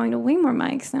I'm going to way more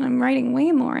mics and I'm writing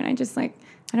way more, and I just like,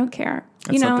 I don't care.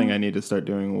 That's something I need to start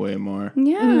doing way more.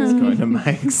 Yeah. Is going to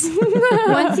mics.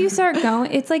 Once you start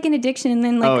going, it's like an addiction, and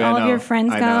then like all of your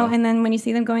friends go, and then when you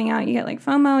see them going out, you get like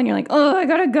FOMO, and you're like, oh, I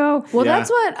gotta go. Well, that's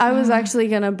what I was actually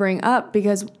gonna bring up,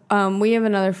 because we have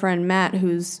another friend, Matt,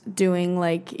 who's doing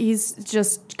like, he's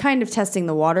just kind of testing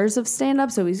the waters of stand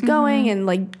up. So he's going and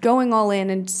like going all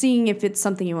in and seeing if it's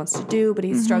something he wants to do, but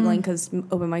he's struggling because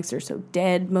open mics are so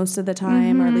dead most of the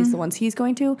time, or at least the ones he's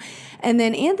going to. And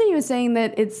then Anthony was saying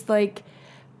that it's like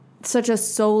such a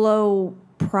solo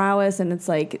prowess, and it's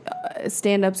like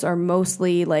stand-ups are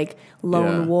mostly like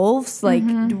lone wolves. Like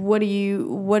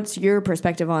what's your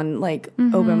perspective on like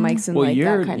open mics and like that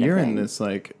kind of thing? You're in this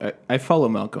like I follow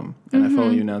Malcolm and I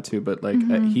follow you now too, but like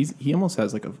he almost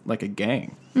has like a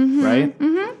gang, right?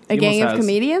 A gang of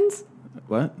comedians?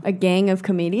 What? A gang of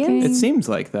comedians? It seems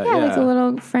like that. Yeah, like a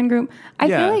little friend group. I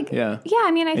feel like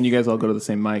I mean, and you guys all go to the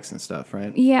same mics and stuff,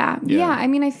 right? Yeah. I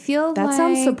mean, I feel that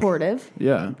sounds supportive.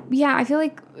 Yeah. Yeah, I feel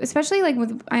like, especially like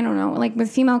with, I don't know, like with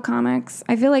female comics,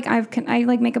 I feel like I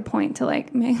like make a point to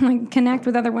like connect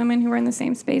with other women who are in the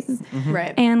same spaces,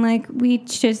 right? And like we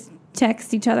just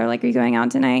text each other like, are you going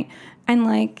out tonight? And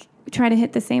like try to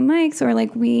hit the same mics, or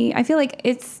like I feel like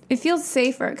it feels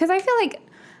safer, because I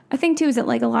think too is that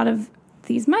like a lot of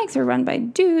these mics are run by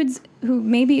dudes who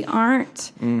maybe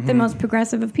aren't the most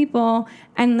progressive of people,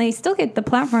 and they still get the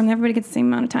platform. Everybody gets the same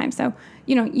amount of time. So,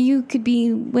 you know, you could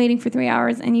be waiting for 3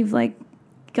 hours and you've like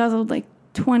guzzled like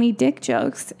 20 dick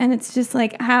jokes, and it's just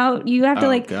like how you have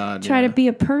to try to be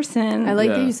a person. I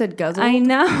like that you said guzzled. I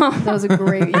know. That was a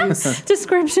great use.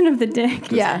 Description of the dick.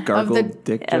 Just gargled of the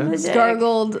dick jokes.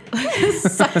 Gargled,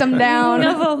 sucked them down.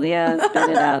 Guzzled, spit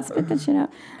it out, spit that shit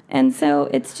out. And so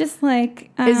it's just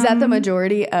like... is that the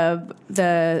majority of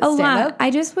the stand-up? I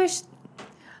just wish...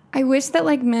 I wish that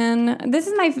like men... This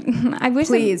is my... I wish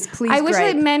please, I wish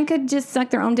that men could just suck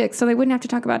their own dicks so they wouldn't have to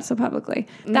talk about it so publicly.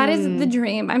 That is the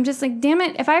dream. I'm just like, damn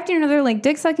it. If I have to do another like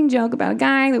dick-sucking joke about a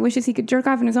guy that wishes he could jerk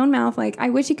off in his own mouth, like I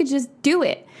wish he could just do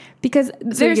it. Because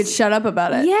so you could shut up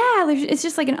about it. Yeah, it's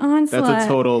just like an onslaught. That's a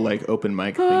total like open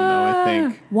mic thing, though. I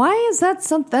think. Why is that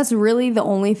that's really the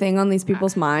only thing on these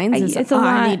people's minds? It's a lot.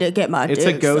 I need to get my. It's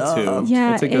a go-to.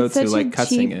 Yeah, it's a go-to. Like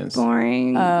cussing cheap, is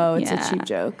boring. Oh, it's a cheap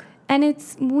joke, and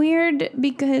it's weird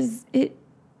because I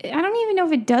don't even know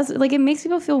if it does. Like it makes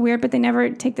people feel weird, but they never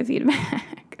take the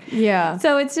feedback. Yeah.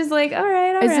 So it's just like, all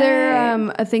right. Is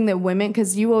there a thing that women?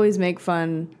 Because you always make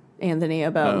fun, Anthony,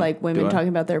 about like women talking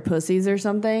about their pussies or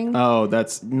something. Oh,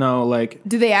 that's no, like.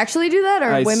 Do they actually do that,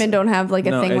 or women don't have like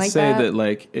a thing like that? I say that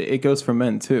like it goes for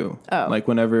men too. Oh, like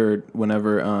whenever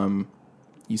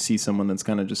you see someone that's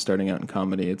kind of just starting out in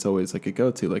comedy, it's always like a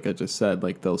go-to. Like I just said,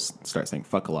 like they'll start saying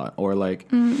fuck a lot, or like,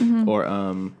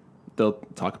 or they'll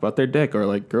talk about their dick, or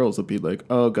like girls will be like,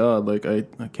 oh god, like I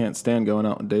can't stand going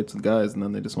out on dates with guys, and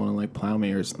then they just want to like plow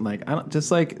me, or something. Like I don't just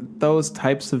like those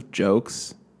types of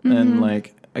jokes, and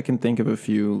like. I can think of a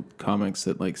few comics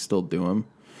that like still do them.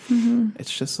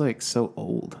 It's just like so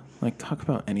old. Like talk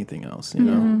about anything else, you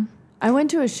know? I went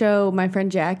to a show. My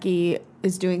friend Jackie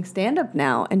is doing stand-up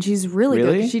now, and she's really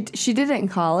good. She did it in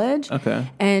college. Okay.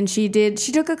 And she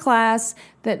took a class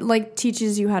that like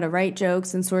teaches you how to write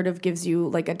jokes and sort of gives you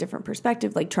like a different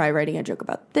perspective, like try writing a joke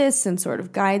about this, and sort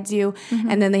of guides you.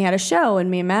 And then they had a show, and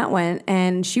me and Matt went,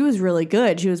 and she was really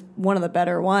good. She was one of the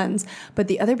better ones. But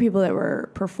the other people that were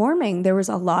performing, there was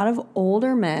a lot of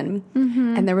older men,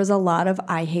 and there was a lot of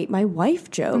I hate my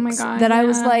wife jokes. Oh my God, that I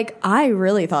was like, I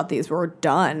really thought these were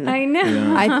done. I know.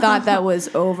 Yeah. I thought that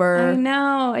was over. I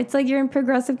know. It's like you're in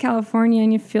progressive California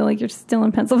and you feel like you're still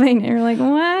in Pennsylvania. You're like,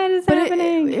 what is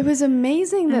happening? It was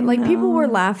amazing that like people were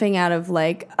laughing out of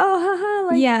like, oh, haha.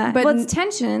 Like, yeah. But well, it's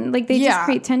tension. Like they just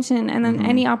create tension, and then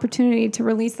any opportunity to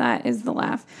release that is the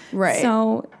laugh. Right.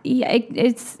 So yeah,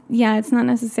 it's not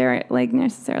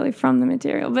necessarily from the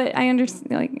material, but I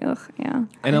understand. Like, ugh, yeah.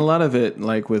 And a lot of it,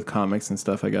 like with comics and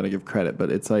stuff, I got to give credit,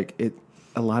 but it's like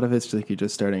a lot of it's just like you're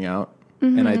just starting out.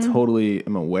 And I totally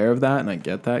am aware of that, and I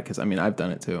get that because I mean I've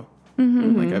done it too.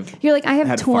 Like You're like, I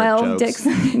have 12 dick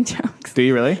sucking jokes. Do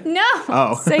you really? No.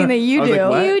 Oh, saying that you do. Like,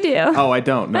 what? You do. Oh, I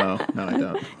don't. No, I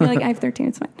don't. You're like, I have 13.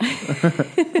 It's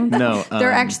fine. No,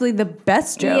 they're actually the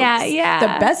best jokes. Yeah.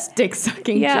 The best dick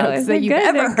sucking jokes that you've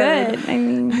ever heard. Good. I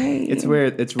mean, hey. It's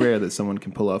rare that someone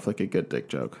can pull off like a good dick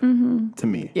joke. To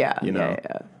me, Yeah. you know.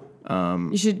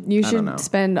 You should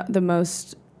spend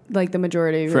like the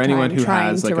majority of For your anyone time who trying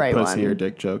has like to a write pussy one. or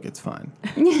dick joke, it's fine.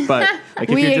 But like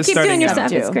if We you're just Keep starting doing your out,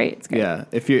 stuff. too. It's great. It's great. yeah.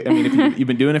 If you've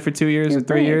been doing it for 2 years or 3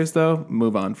 brave. years though,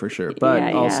 move on for sure. But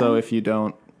Yeah, also yeah. if you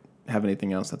don't have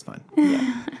anything else, that's fine.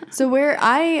 So where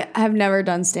I have never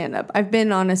done stand up, I've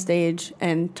been on a stage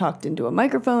and talked into a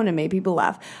microphone and made people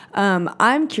laugh.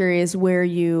 I'm curious where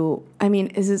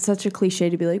is it such a cliche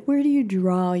to be like, where do you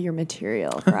draw your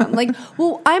material from? Like,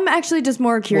 well, I'm actually just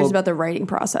more curious Well- about the writing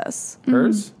process.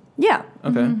 Hers? Yeah.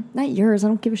 Okay. Not yours. I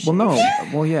don't give a shit. Well, no.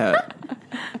 Well, yeah.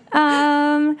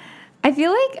 I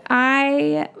feel like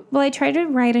I try to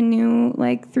write a new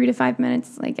 3 to 5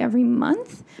 minutes like every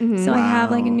month. So I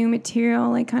have like a new material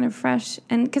like kind of fresh,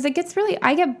 and because it gets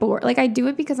I get bored. Like I do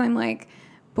it because I'm like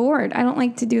bored. I don't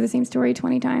like to do the same story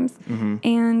 20 times,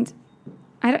 and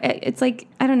it's like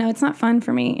I don't know. It's not fun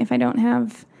for me if I don't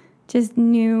have just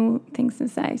new things to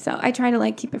say. So I try to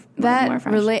like keep it more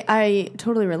fresh. I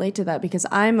totally relate to that because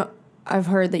I've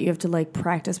heard that you have to like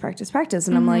practice,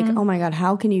 and I'm like, oh my god,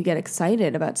 how can you get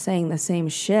excited about saying the same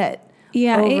shit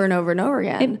over and over and over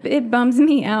again? It bums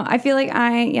me out. I feel like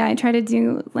I try to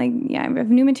do I have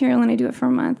new material and I do it for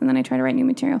a month and then I try to write new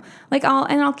material.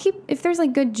 I'll keep, if there's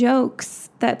like good jokes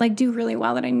that like do really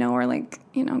well that I know are like,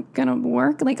 gonna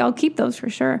work, like I'll keep those for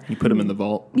sure. You put them in the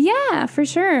vault. Yeah, for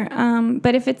sure.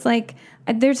 But if it's like,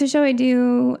 there's a show I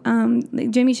do,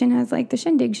 Jamie Shin has like the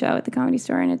Shindig show at the Comedy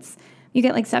Store, and you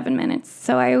get like 7 minutes.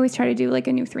 So I always try to do like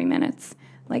a new 3 minutes,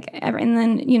 and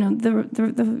then,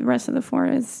 the rest of the 4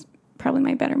 is probably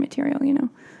my better material,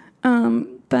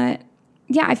 but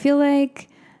yeah, I feel like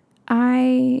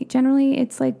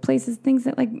it's like things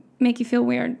that like make you feel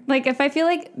weird. Like if I feel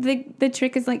like the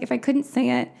trick is like, if I couldn't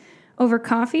say it over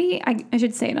coffee, I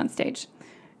should say it on stage.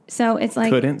 So it's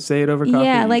like, Couldn't say it over coffee?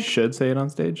 Yeah, You should say it on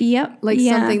stage? Yep. Like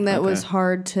yeah. something that Okay. was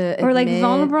hard to admit. Or like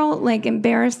vulnerable, like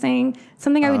embarrassing,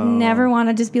 something I would never want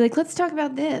to just be like, let's talk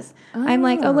about this. I'm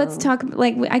like, let's talk,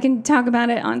 like I can talk about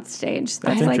it on stage.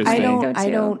 That's like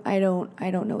interesting. I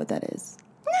don't know what that is.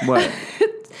 What?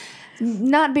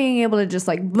 Not being able to just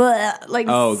like blah, like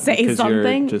say because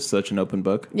something. you're just such an open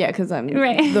book? Yeah, because I'm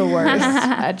Right. the worst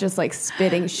at just like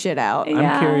spitting shit out. Yeah.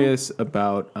 I'm curious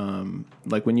about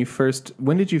like when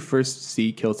did you first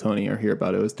see Kill Tony or hear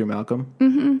about it? It was through Malcolm?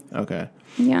 Mm-hmm. Okay.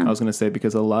 Yeah. I was going to say,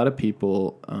 because a lot of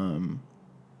people,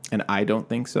 and I don't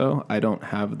think so, I don't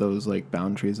have those like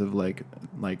boundaries of like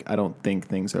I don't think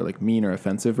things are like mean or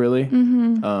offensive really.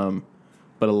 Mm-hmm.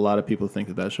 But a lot of people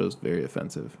think that show's very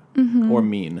offensive or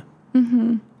mean.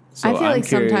 Mm-hmm. So I feel I'm like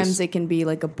curious, sometimes it can be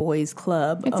like a boys'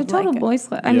 club. It's of a total like boys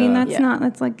club. I mean, Yeah.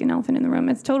 that's like an elephant in the room.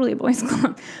 It's totally a boys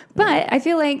club. But I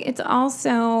feel like it's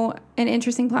also an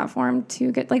interesting platform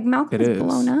to get, like Malcolm's It is.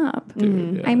 blown up.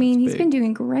 Dude, yeah, I mean, it's he's big. been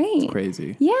doing great.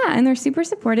 Crazy. Yeah, and they're super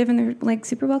supportive and they're like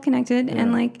super well connected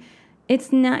and like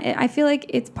it's not, I feel like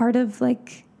it's part of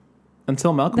like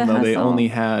Until Malcolm, the though, they hustle. only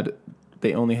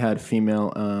had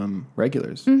female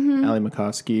regulars. Ali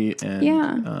McCoskey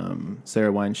and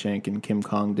Sarah Weinshank and Kim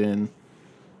Congdon,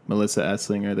 Melissa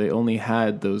Esslinger. They only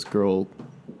had those girl.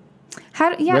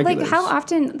 regulars. how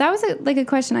often, that was a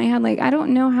question I had. Like, I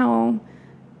don't know how,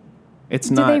 It's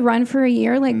do not. they run for a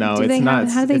year? Like, No, do it's they not.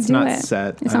 have, how do they it's do not it?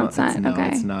 set. It's I not don't- set. No, Okay.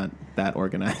 it's not that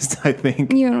organized. I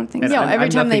think. You don't think And so? No, I- every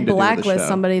I've time they nothing to do with the blacklist show.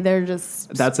 somebody, they're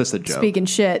just That's just a joke. speaking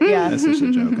shit. Yeah. That's just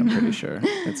a joke. I'm pretty sure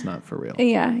it's not for real.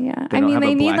 Yeah, yeah. They don't have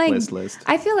a need like. blacklist list.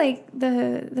 I feel like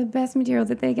the best material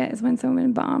that they get is when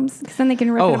someone bombs, because then they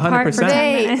can rip Oh, it apart for 100%.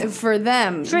 10 minutes. For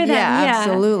them. For them, yeah,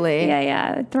 absolutely.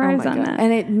 Yeah, it Oh thrives my on God. that.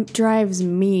 And it drives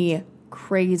me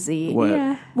crazy. What?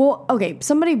 Yeah. Well, okay,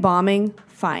 somebody bombing,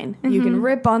 fine. You can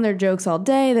rip on their jokes all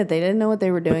day that they didn't know what they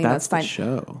were doing. But that's fine. the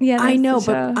show. Yeah, I that's know, the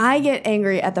but show. I get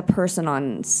angry at the person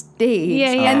on stage.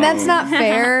 Yeah, yeah. And that's not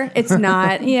fair. It's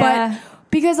not. Yeah. But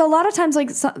because a lot of times,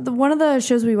 like one of the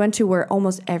shows we went to where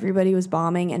almost everybody was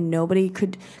bombing and nobody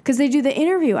could, because they do the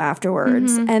interview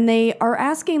afterwards and they are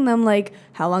asking them like,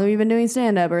 how long have you been doing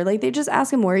stand up? Or like they just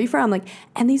ask them, where are you from? Like,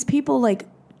 and these people like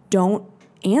don't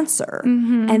answer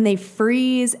and they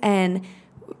freeze and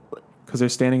Because they're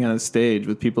standing on a stage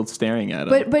with people staring at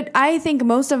them. but I think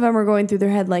most of them are going through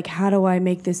their head like, how do I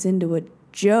make this into a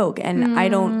joke? And I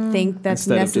don't think that's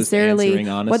Instead of just necessarily answering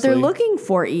what they're honestly. looking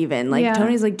for. Even like Yeah.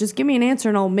 Tony's like, just give me an answer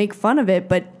and I'll make fun of it,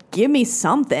 but give me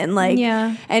something. Like,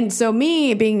 Yeah. And so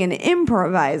me being an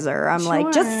improviser, I'm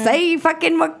like, just Sure. say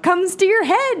fucking what comes to your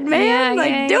head, man. Yeah, like,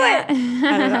 yeah, do yeah. it.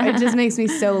 I don't know. It just makes me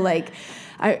so like,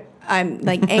 I'm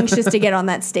like anxious to get on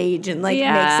that stage and like make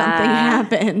something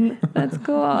happen. That's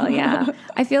cool. Yeah.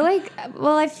 I feel like,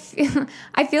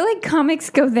 I feel like comics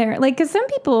go there. Like, cause some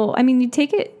people, I mean, you could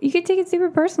take it super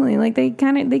personally. Like they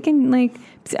can like,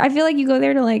 I feel like you go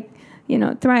there to like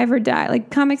thrive or die. Like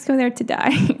comics go there to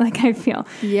die. Like I feel.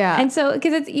 Yeah. And so,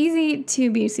 because it's easy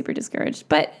to be super discouraged,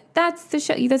 but that's the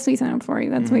show. That's what you sign up for.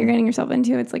 That's what you're getting yourself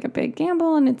into. It's like a big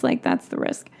gamble, and it's like that's the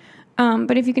risk.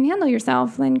 But if you can handle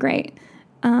yourself, then great.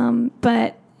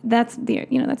 But that's the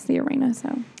arena.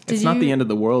 So it's not the end of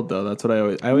the world, though. That's what I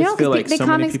always feel like. The so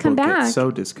many comics people come back. get so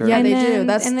discouraged. Yeah, they then,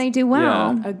 do. And they do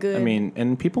well. Yeah. I mean,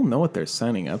 and people know what they're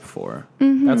signing up for.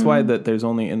 That's why there's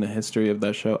only in the history of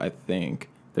that show, I think,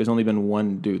 there's only been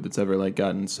one dude that's ever like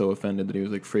gotten so offended that he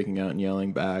was like freaking out and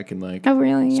yelling back and like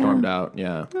stormed out.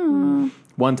 Yeah. Aww.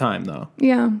 One time though.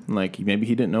 Yeah. Like maybe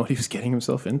he didn't know what he was getting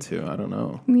himself into. I don't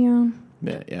know. Yeah.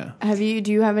 Yeah.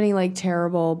 Do you have any like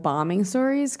terrible bombing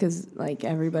stories? Because like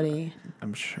everybody,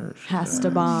 I'm sure has to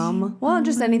bomb. Well,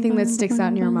 just anything that sticks out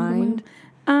in your mind.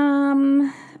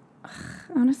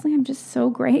 Honestly, I'm just so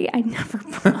great. I never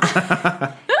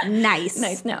bomb.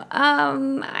 Nice. No.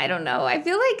 I don't know. I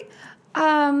feel like,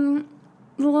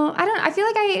 I feel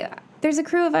like there's a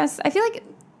crew of us. I feel like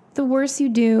the worse you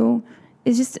do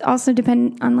is just also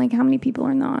depend on like how many people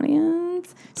are in the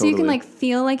audience. So you can like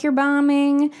feel like you're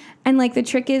bombing, and like the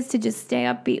trick is to just stay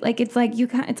upbeat. Like it's like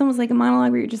it's almost like a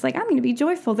monologue where you're just like, I'm going to be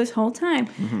joyful this whole time.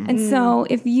 And so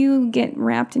if you get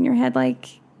wrapped in your head, like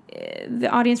the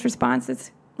audience response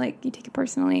is like you take it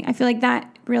personally. I feel like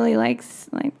that really like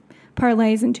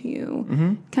parlays into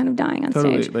you kind of dying on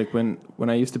stage. Like when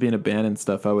I used to be in a band and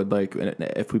stuff, I would like,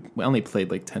 if we only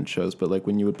played like 10 shows, but like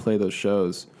when you would play those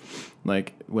shows,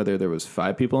 like whether there was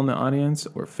 5 people in the audience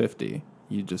or 50,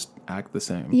 you just act the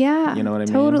same. Yeah. You know what I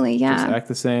mean? Totally, yeah. Just act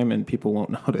the same and people won't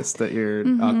notice that you're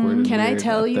awkward and Can I weird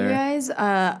tell up you there. guys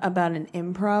about an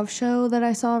improv show that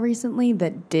I saw recently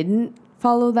that didn't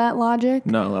follow that logic?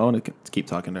 No, I want to keep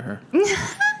talking to her.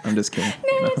 I'm just kidding.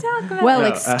 Well,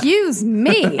 excuse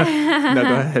me. No, go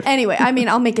ahead. Anyway, I mean,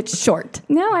 I'll make it short.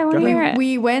 No, I want to hear it.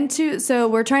 We went so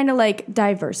we're trying to like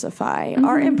diversify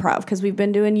our improv because we've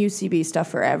been doing UCB stuff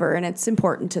forever, and it's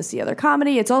important to see other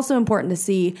comedy. It's also important to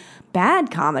see bad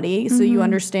comedy so you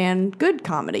understand good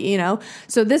comedy,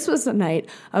 So this was a night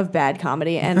of bad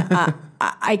comedy, and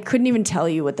I couldn't even tell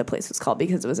you what the place was called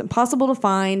because it was impossible to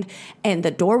find, and the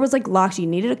door was like locked. You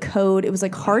needed a code. It was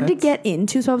like hard to get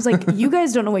into. So I was like, you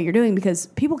guys don't know what you're doing because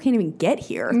people can't even get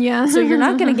here. Yeah. So you're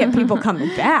not going to get people coming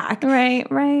back.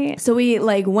 Right. So we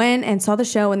like went and saw the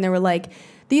show, and there were like,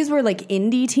 these were like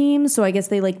indie teams. So I guess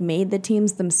they like made the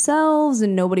teams themselves,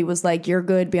 and nobody was like, you're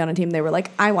good, be on a team. They were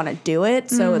like, I want to do it.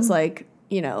 So it's like,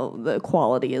 the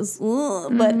quality is,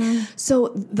 but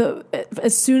so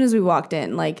as soon as we walked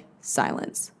in, like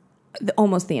silence,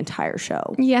 almost the entire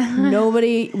show. Yeah.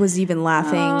 Nobody was even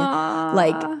laughing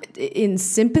like in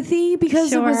sympathy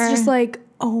because it was just like,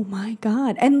 oh my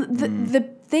God. And the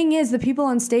thing is, the people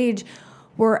on stage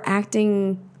were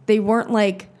acting, they weren't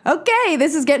like, okay,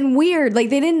 this is getting weird. Like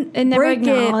they didn't break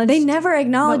it. They never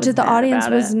acknowledged that the audience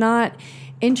was not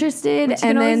interested. Which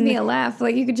can always be a laugh.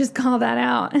 Like you could just call that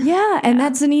out. Yeah, and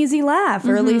that's an easy laugh,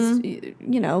 or at least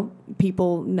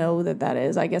people know that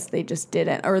is. I guess they just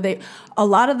didn't, or a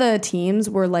lot of the teams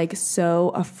were like so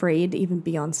afraid to even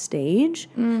be on stage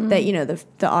that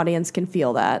the audience can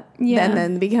feel that, and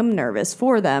then become nervous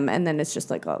for them, and then it's just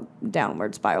like a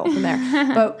downward spiral from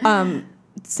there. But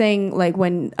saying like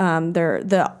when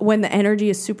the energy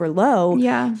is super low,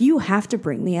 you have to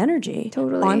bring the energy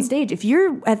on stage. If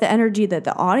you're at the energy that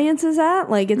the audience is at,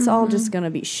 like it's all just gonna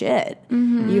be shit.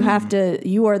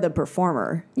 You are the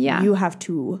performer. You have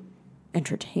to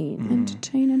entertain.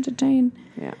 Entertain.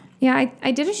 Yeah.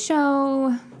 I did a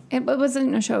show. It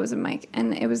wasn't a show, it was a mic,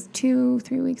 and it was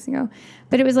 2-3 weeks ago.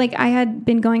 But it was like I had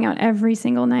been going out every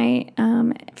single night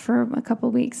for a couple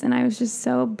weeks, and I was just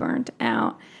so burnt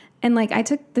out. And like I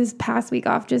took this past week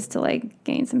off just to like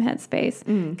gain some headspace,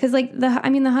 because like the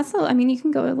hustle. I mean, you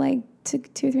can go like to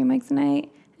 2 or 3 mics a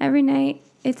night every night.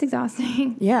 It's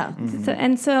exhausting. Yeah.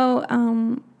 So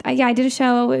I did a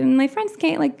show, and my friends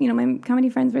came. Like my comedy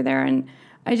friends were there, and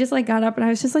I just like got up, and I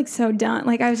was just like so done.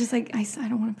 Like I was just like I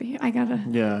don't want to be here. I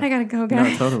gotta go,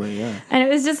 guys. No, totally, yeah. And it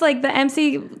was just like the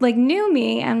MC like knew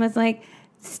me and was like,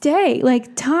 stay,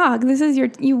 like talk. This is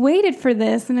you waited for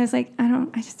this, and I was like,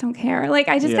 I just don't care. Like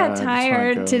I just got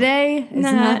tired. Today is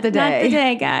not the day. Not the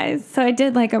day, guys. So I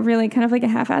did like a really kind of like a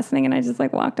half-assed thing, and I just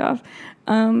like walked off.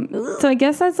 So I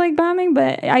guess that's like bombing,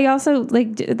 but I also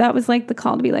like that was like the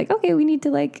call to be like, okay, we need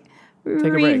to like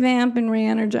revamp and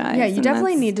re-energize. Yeah, you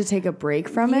definitely need to take a break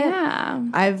from it. Yeah.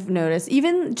 I've noticed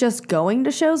even just going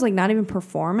to shows, like not even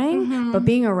performing, but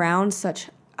being around such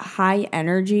high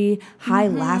energy, high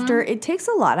laughter, it takes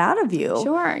a lot out of you.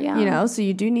 Sure, yeah. So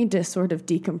you do need to sort of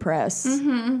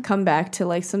decompress, come back to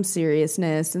like some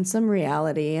seriousness and some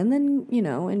reality, and then,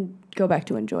 and go back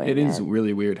to enjoying it. It is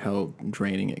really weird how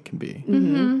draining it can be.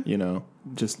 Mm-hmm. You know,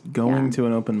 just going to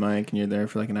an open mic and you're there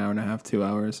for like an hour and a half, 2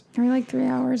 hours. Or like 3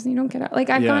 hours and you don't get out. Like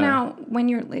I've gone out when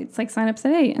it's like sign up's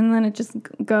at 8 and then it just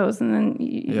goes and then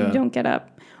you don't get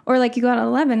up. Or like you go out at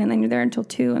 11 and then you're there until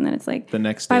 2 and then it's like the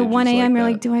next by stage 1 is a.m. like you're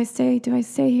that. like, do I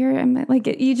stay here? I'm like,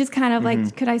 you just kind of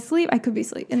like, could I sleep? I could be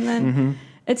asleep. And then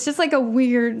it's just like a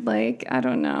weird, like, I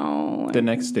don't know. The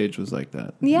next stage was like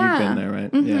that. Yeah. You've been there, right?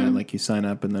 Yeah, like you sign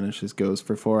up and then it just goes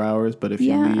for 4 hours. But if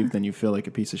you leave, then you feel like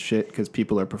a piece of shit because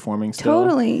people are performing still.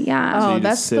 Totally, yeah. So Oh, you just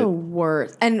that's sit. the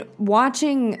worst. And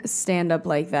watching stand up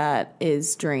like that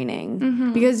is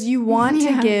draining because you want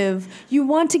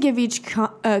to give each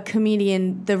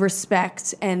comedian the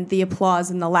respect and the applause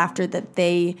and the laughter that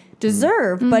they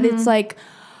deserve. But it's like,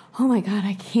 oh my God,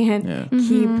 I can't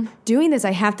keep doing this.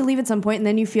 I have to leave at some point, and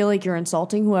then you feel like you're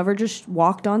insulting whoever just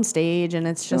walked on stage, and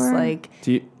it's just like.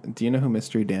 Do you know who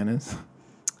Mystery Dan is?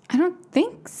 I don't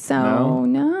think so.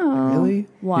 No. Really?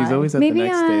 Why? He's always at Maybe the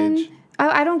next on. stage.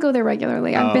 I don't go there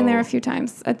regularly. I've been there Oh. a few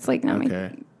times. It's like not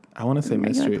Okay. I want to say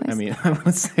regular Mystery. place. I mean, I want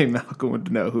to say Malcolm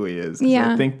would know who he is. 'Cause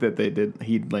Yeah. I think that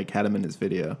he like had him in his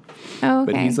video. Oh,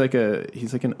 okay. But he's like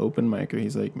an open micer.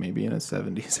 He's like maybe in his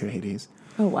 70s or 80s.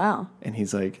 Oh, wow. And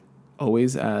he's like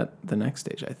always at the next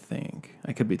stage, I think.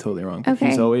 I could be totally wrong. But Okay.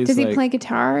 He's always Does he like, play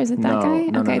guitar? Is it that No, guy?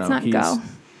 no, Okay, no, it's no. not He's- Go.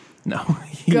 No.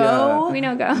 Go? We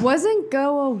know Go. Wasn't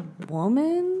Go a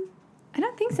woman? I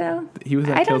don't think so. He was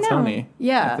I at Kill don't know. Tony.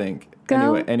 Yeah. I think.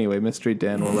 Go. Anyway, Mystery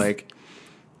Dan will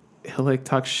he'll like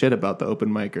talk shit about the open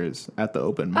micers at the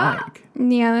open mic.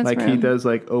 Yeah, that's Like rude. he does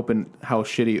like how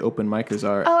shitty open micers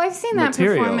are. Oh, I've seen that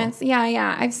material. performance.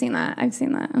 Yeah, I've seen that. And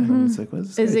it's like, what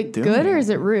is this Is guy it doing? good or is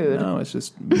it rude? No, it's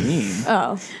just mean.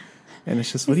 Oh. And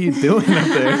it's just, what are you doing up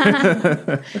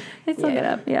there? I still get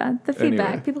up. Yeah, the feedback.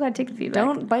 Anyway. People gotta take the feedback.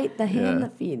 Don't bite the hand Yeah.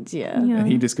 that feeds you. Yeah. And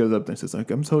he just goes up there and says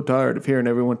like, I'm so tired of hearing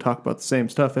everyone talk about the same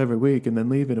stuff every week and then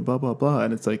leaving and blah, blah, blah.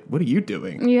 And it's like, what are you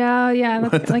doing? Yeah.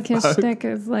 What That's the like his fuck? shtick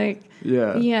is like,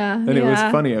 Yeah. Yeah, And it was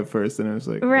yeah. funny at first. And it was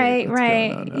like, Right, what's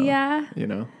right. going on now? Yeah. You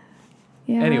know?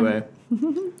 yeah. Anyway,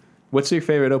 what's your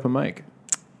favorite open mic?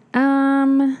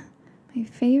 My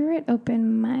favorite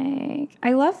open mic.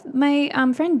 I love my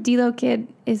friend D-Lo Kid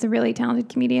is a really talented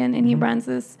comedian, and he runs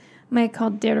this mic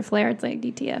called Dare to Flare. It's like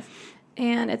DTF,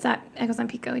 and it's at Echoes on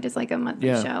Pico. He does like a monthly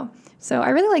show. So I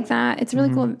really like that. It's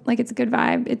really cool. Like it's a good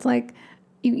vibe. It's like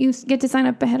you get to sign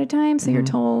up ahead of time, so you're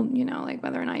told, like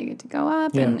whether or not you get to go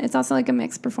up, Yeah. and it's also like a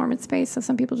mixed performance space. So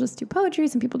some people just do poetry,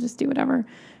 some people just do whatever.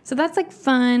 So that's like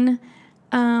fun.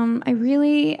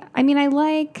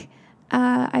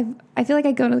 I feel like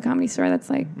I go to the Comedy Store. That's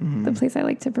like the place I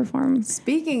like to perform.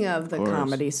 Speaking of the course.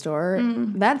 Comedy Store,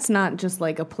 that's not just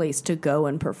like a place to go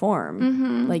and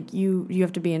perform. Like you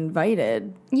have to be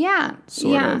invited. Yeah,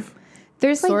 Sort yeah. of.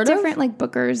 There's like Sort of? different like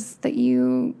bookers that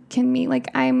you can meet. Like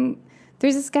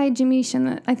there's this guy Jimmy Shin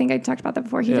that I think I talked about that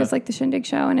before. He Yeah. does like the Shindig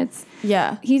show, and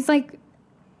Yeah. he's like,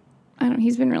 I don't know,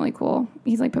 he's been really cool.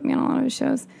 He's like put me on a lot of his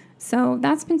shows, so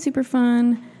that's been super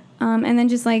fun. And then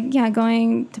just like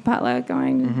going to Potluck,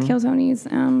 going to Kill Tony's. I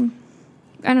don't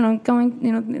know, going the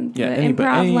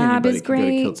improv lab is Can go to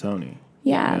great. Kill Tony.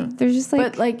 Yeah, there's just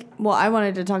like But I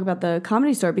wanted to talk about the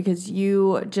Comedy Store because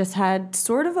you just had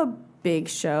sort of a big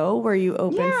show where you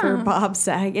opened for Yeah. Bob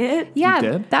Saget. yeah,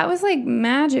 did? that was like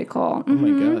magical. Oh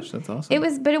my gosh, that's awesome. It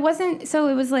was, but it wasn't. So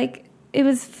it was like it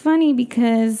was funny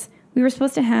because we were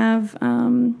supposed to have.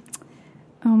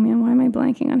 Oh man, why am I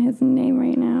blanking on his name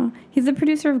right now? He's the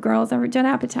producer of Girls. Judd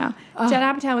Apatow. Judd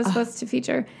Apatow was supposed to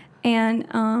feature, and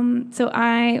so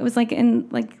I was like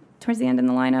towards the end in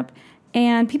the lineup,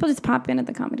 and people just pop in at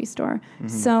the Comedy Store.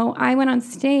 So I went on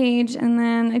stage, and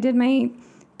then I did my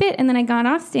bit, and then I got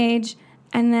off stage,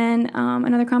 and then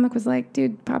another comic was like,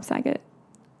 "Dude, Bob Saget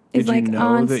is Did like you know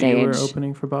on that stage." you were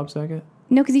opening for Bob Saget?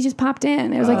 No, because he just popped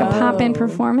in. It was like a pop-in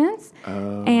performance,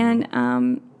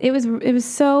 and it was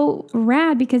so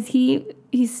rad because he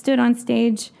stood on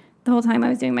stage the whole time I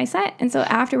was doing my set, and so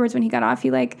afterwards when he got off,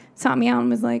 he like sought me out and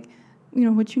was like,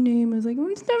 "What's your name?" I was like,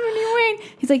 "I'm Stephanie Wayne."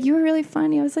 He's like, "You were really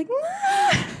funny." I was like,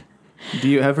 "Nah." Do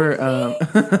you ever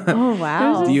Oh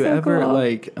wow. do you so ever cool.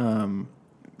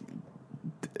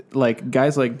 like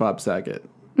guys like Bob Saget?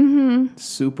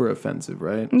 Super offensive,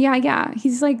 right? Yeah,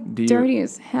 he's like you- dirty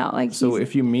as hell. Like So he's,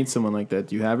 if you meet someone like that,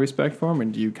 do you have respect for him,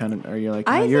 and do you are you like,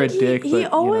 I you're a think dick? he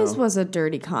but, always was a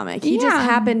dirty comic. He just Yeah.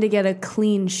 happened to get a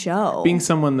clean show. being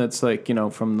someone that's like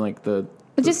from like the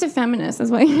Just a feminist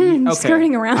is what you're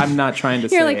skirting around. I'm not trying to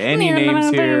You're say like, any names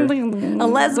here. A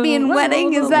lesbian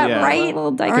wedding, is that Yeah. right?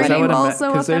 Because Are you also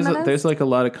a there's feminist? like a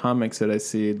lot of comics that I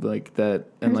see like that,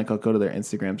 and like I'll go to their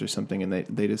Instagrams or something, and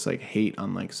they just like hate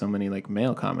on like so many like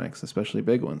male comics, especially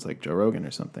big ones like Joe Rogan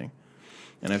or something.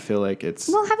 And I feel like it's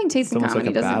Well, having taste in almost like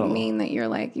comedy a doesn't battle. mean that you're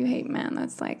like, you hate men.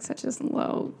 That's like such a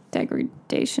low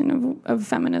degradation of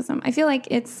feminism. I feel like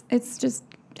it's just,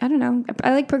 I don't know.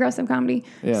 I like progressive comedy.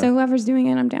 Yeah. So whoever's doing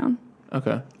it, I'm down.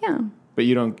 okay. Yeah. But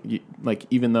you don't like,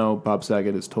 even though Bob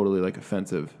Saget is totally like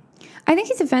offensive. I think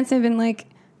he's offensive and like,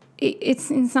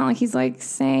 it's not like he's like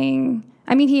saying,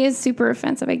 I mean, he is super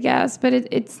offensive, I guess, but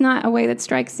it's not a way that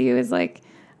strikes you as like,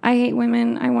 I hate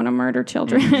women, I want to murder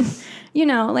children. You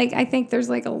know, like, I think there's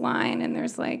like a line and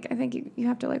there's like, I think you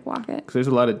have to like walk it. Because there's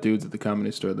a lot of dudes at the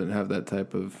Comedy Store that have that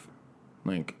type of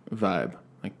like vibe,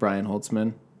 like Brian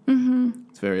Holtzman. Mm-hmm.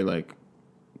 It's very like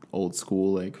old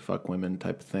school, like fuck women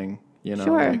type of thing. You know,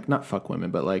 Sure. like not fuck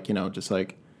women, but like, you know, just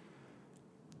like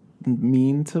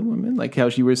mean to women, like how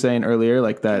you were saying earlier,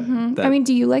 like that. I mean,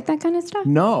 do you like that kind of stuff?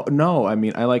 No. I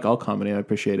mean, I like all comedy. I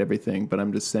appreciate everything, but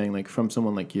I'm just saying, like, from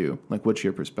someone like you, like, what's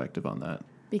your perspective on that?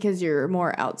 Because you're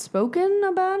more outspoken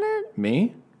about it?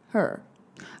 Me? Her.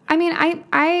 I mean,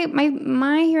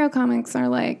 my hero comics are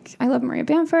like, I love Maria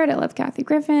Bamford, I love Kathy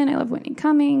Griffin, I love Whitney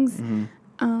Cummings.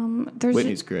 There's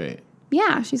Whitney's great.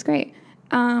 yeah, she's great.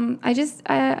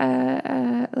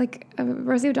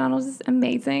 Rosie O'Donnell's is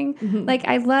amazing. Like,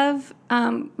 I love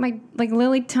my like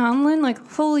Lily Tomlin. Like,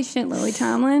 holy shit, Lily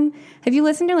Tomlin. Have you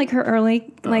listened to like her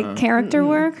early like character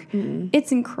work?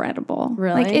 It's incredible.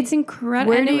 Really? Like, it's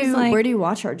incredible. Where do you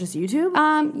watch her? Just YouTube?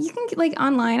 You can get like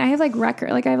online. I have like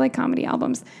I have like comedy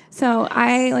albums, so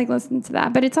I like listen to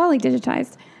that. But it's all like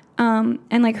digitized.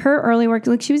 And like her early work,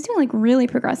 like she was doing like really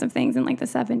progressive things in like the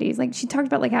 70s. Like she talked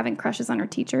about like having crushes on her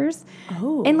teachers.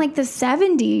 Oh. In like the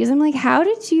 70s. I'm like, how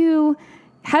did you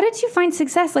find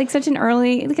success like such an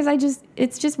early? Because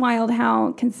it's just wild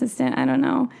how consistent. I don't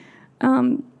know.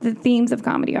 The themes of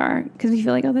comedy are, because we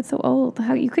feel like, oh, that's so old.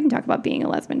 How you couldn't talk about being a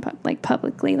lesbian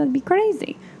publicly? That'd be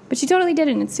crazy. But she totally did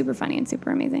it, and it's super funny and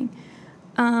super amazing.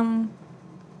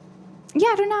 Yeah,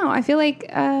 I don't know. I feel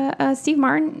like Steve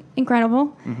Martin,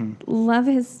 incredible. Love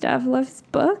his stuff. Love his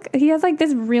book. He has like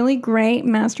this really great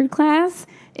master class.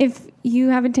 If you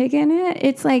haven't taken it,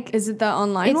 it's like, Is it the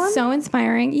online one? it's so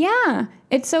inspiring. Yeah,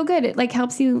 it's so good. It like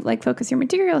helps you like focus your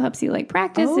material, helps you like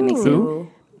practice. It makes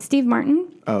you Steve Martin.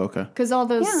 Oh, okay. Because all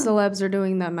those Yeah. celebs are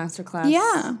doing that masterclass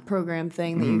Yeah. program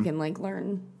thing that you can like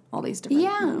learn all these different.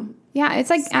 Yeah, yeah. It's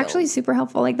like actually super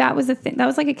helpful. Like that was a thing. That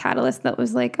was like a catalyst. That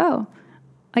was like, oh,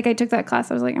 like I took that class.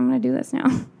 I was like, I'm gonna do this now.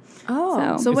 Oh,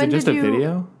 So- so Is when it just did a you?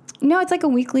 video? No, it's like a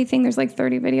weekly thing. There's like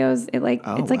 30 videos. It like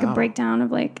Oh, it's like a wow. breakdown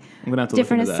of like I'm gonna have to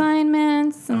different look into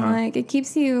assignments and like it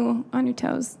keeps you on your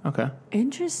toes. that. Okay.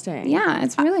 Interesting. Yeah,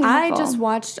 it's really I helpful. just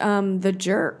watched The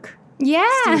Jerk. yeah.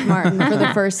 Steve Martin for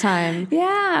the first time. Yeah.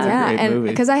 Yeah, great and movie.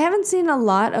 because I haven't seen a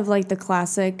lot of like the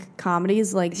classic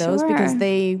comedies like those because Sure.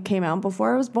 they came out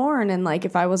before I was born, and like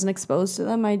if I wasn't exposed to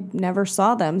them, I never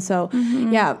saw them. So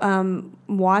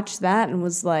watched that and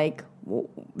was like,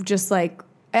 just like.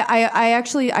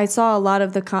 I saw a lot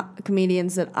of the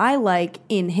comedians that I like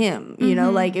in him, you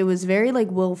know, like it was very like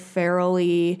Will Ferrell-y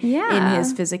in Yeah.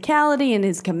 his physicality and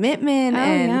his commitment. Oh,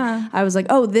 and yeah. I was like,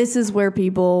 oh, this is where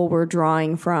people were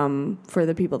drawing from for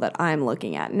the people that I'm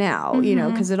looking at now, you know,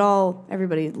 because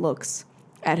everybody looks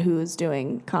at who's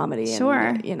doing comedy Sure.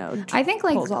 and, you know, I think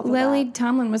like pulls off of Lily that.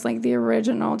 Tomlin was like the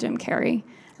original Jim Carrey.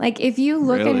 Like if you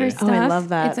look at Really? her Oh, stuff, I love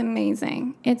that. it's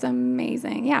amazing. It's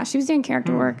amazing. Yeah, she was doing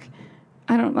character work.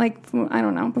 I don't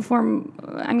know, before,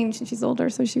 I mean, she's older,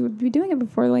 so she would be doing it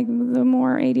before like the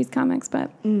more 80s comics,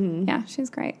 but yeah, she's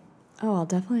great. Oh, I'll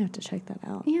definitely have to check that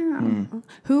out. Yeah.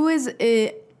 Who is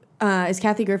it? Is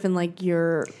Kathy Griffin like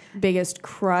your biggest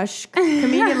crush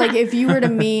comedian? Like if you were to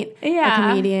meet a Yeah.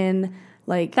 comedian,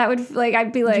 like That would, like,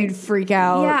 I'd be like, you'd freak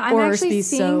out. yeah, I'm or actually be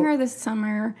seeing so, her this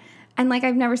summer. And like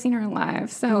I've never seen her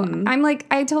live, so I'm like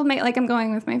I told my like I'm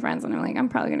going with my friends, and I'm like I'm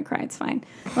probably gonna cry. It's fine.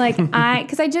 Like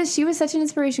she was such an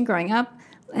inspiration growing up,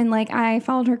 and like I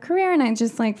followed her career, and I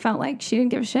just like felt like she didn't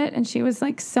give a shit, and she was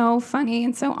like so funny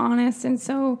and so honest and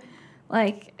so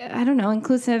like I don't know,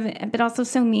 inclusive, but also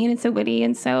so mean and so witty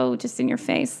and so just in your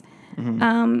face,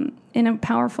 in a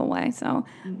powerful way. So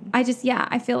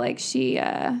I feel like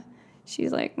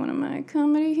she's like one of my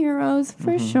comedy heroes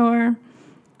for sure.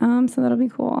 So that'll be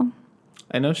cool.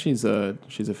 I know she's a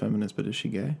feminist, but is she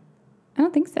gay? I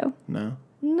don't think so. No.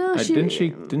 No, didn't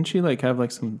she like have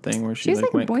like some thing where she was,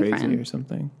 like like, a went crazy boyfriend. or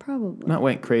something? probably. Not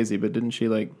went crazy, but didn't she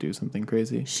like do something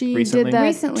crazy? She recently? did that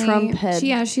Recently, Trump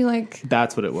head. she like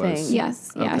That's what it was. thing.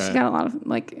 yes, yeah, Okay. she got a lot of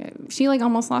like she like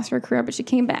almost lost her career, but she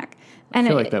came back. And I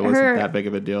feel like that wasn't that big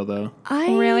of a deal though.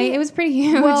 Really, it was pretty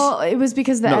huge. Well, it was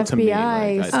because the No, to me,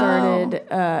 FBI like,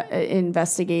 started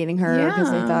investigating her because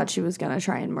they Yeah. thought she was going to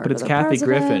try and murder But it's the Kathy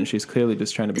president. Griffin. She's clearly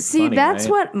just trying to be See, funny, that's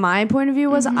right? what my point of view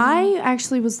was. I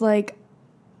actually was like,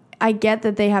 I get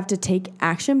that they have to take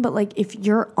action, but like if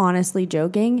you're honestly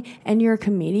joking and you're a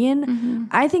comedian,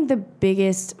 I think the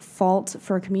biggest fault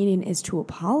for a comedian is to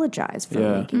apologize for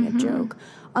Yeah. making a joke.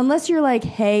 Unless you're like,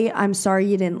 hey, I'm sorry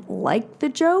you didn't like the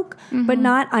joke, but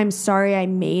not, I'm sorry I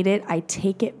made it, I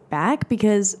take it back.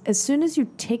 Because as soon as you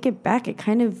take it back, it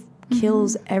kind of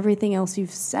kills everything else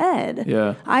you've said.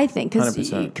 Yeah. I think. Because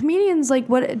 100%. comedians, like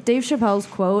what Dave Chappelle's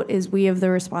quote is, we have the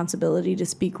responsibility to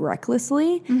speak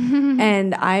recklessly.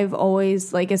 And I've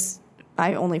always, like,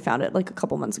 I only found it like a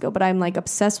couple months ago, but I'm like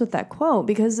obsessed with that quote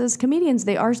because as comedians,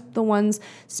 they are the ones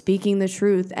speaking the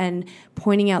truth and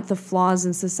pointing out the flaws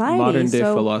in society. Modern day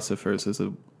So- philosophers is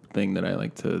a thing that I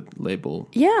like to label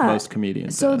Yeah. most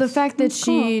comedians So as. the fact that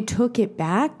she took it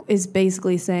back is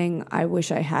basically saying, I wish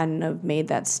I hadn't have made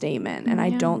that statement. And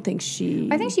I don't think she...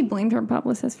 I think she blamed her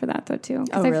publicist for that though too.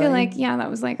 Because Oh, I really? feel like that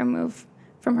was like a move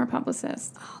from her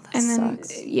publicist. Oh, that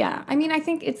sucks. Yeah, I mean, I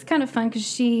think it's kind of fun because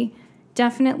she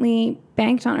definitely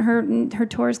banked on her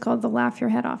tour is called the Laugh Your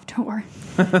Head Off tour.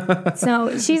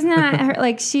 So she's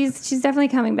not she's definitely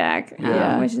coming back,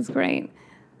 which is great.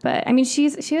 But I mean, she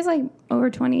has like over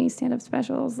 20 stand-up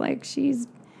specials. Like she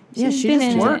she been just in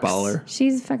She's a it. baller.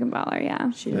 She's a fucking baller,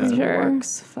 yeah. She for just sure.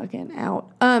 works fucking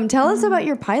out. Tell us about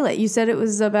your pilot. You said it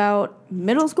was about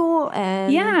middle school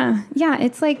and... Yeah.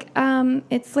 It's like a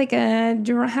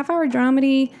half-hour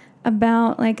dramedy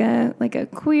about like a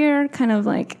queer kind of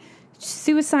like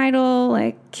suicidal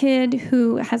like kid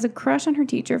who has a crush on her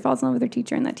teacher, falls in love with her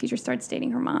teacher, and that teacher starts dating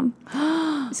her mom.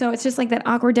 So it's just like that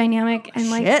awkward dynamic and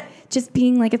like Shit. just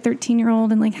being like a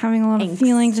 13-year-old and like having a lot of Angst.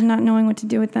 feelings and not knowing what to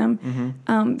do with them.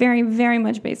 Very, very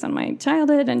much based on my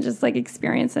childhood and just like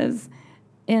experiences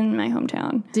in my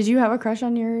hometown. Did you have a crush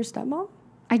on your stepmom?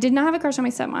 I did not have a crush on my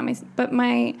stepmom, but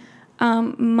my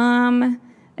mom,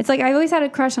 it's like I always had a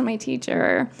crush on my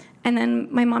teacher, and then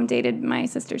my mom dated my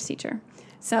sister's teacher.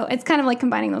 So it's kind of like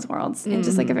combining those worlds in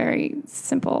just like a very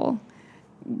simple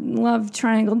love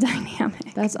triangle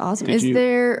dynamic. That's awesome. Did Is you-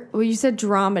 there, well, you said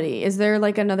dramedy. Is there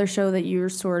like another show that you're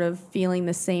sort of feeling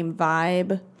the same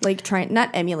vibe? Like trying, not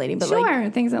emulating, but like Sure,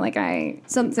 things that like I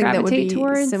something that would be gravitate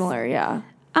towards. similar, yeah.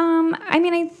 I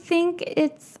mean, I think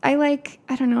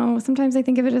I don't know, sometimes I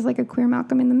think of it as like a queer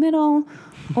Malcolm in the Middle.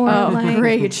 Or like,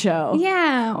 great show.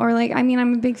 Yeah, or like, I mean,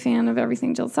 I'm a big fan of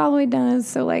everything Jill Soloway does,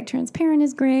 so like Transparent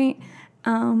is great.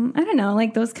 I don't know,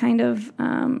 like those kind of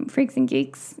freaks and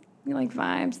geeks like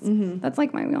vibes. That's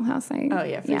like my wheelhouse. Oh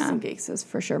yeah, Freaks and Geeks is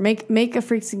for sure. Make a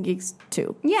Freaks and Geeks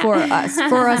too. Yeah.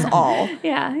 For us all.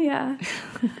 Yeah. I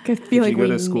feel Did like you go we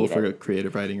to school need for it.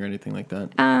 creative writing or anything like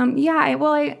that?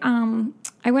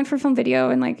 I went for film video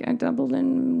and like I doubled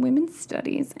in women's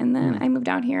studies, and then I moved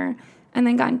out here, and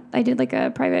then I did like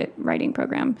a private writing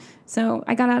program. So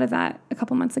I got out of that a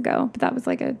couple months ago, but that was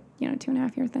like a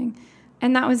 2.5 year thing,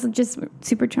 and that was just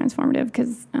super transformative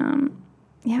because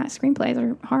screenplays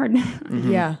are hard.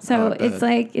 Yeah. So Oh, I it's bet.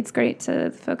 like it's great to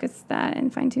focus that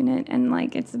and fine tune it, and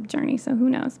like it's a journey. So who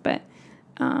knows? But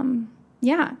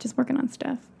just working on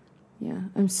stuff. Yeah.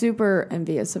 I'm super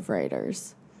envious of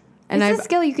writers. And It's a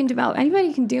skill you can develop.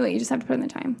 Anybody can do it. You just have to put in the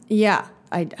time.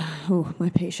 my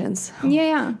patience.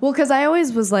 Yeah. Well, because I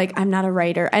always was like, I'm not a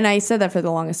writer. And I said that for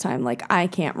the longest time, like, I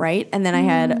can't write. And then I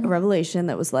had a revelation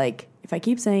that was like, if I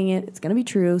keep saying it, it's going to be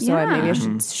true. So maybe I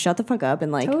should shut the fuck up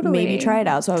and like Totally. maybe try it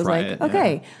out. So I was Try like, it,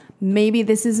 okay, maybe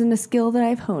this isn't a skill that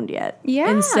I've honed yet. Yeah.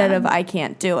 Instead of I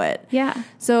can't do it. Yeah.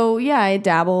 So yeah, I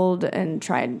dabbled and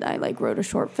tried. I like wrote a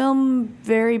short film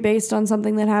very based on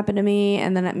something that happened to me.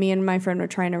 And then me and my friend were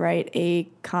trying to write a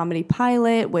comedy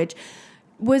pilot, which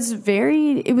was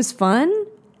it was fun.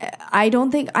 I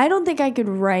don't think I could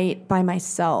write by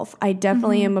myself. I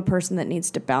definitely am a person that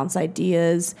needs to bounce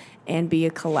ideas and be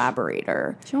a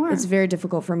collaborator. Sure. It's very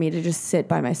difficult for me to just sit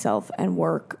by myself and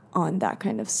work on that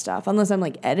kind of stuff. Unless I'm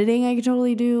like editing, I could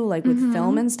totally do like with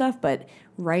film and stuff, but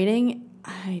writing,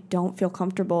 I don't feel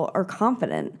comfortable or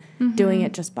confident doing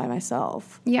it just by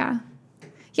myself. Yeah.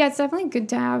 Yeah, it's definitely good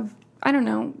to have, I don't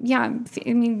know. Yeah.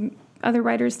 I mean, other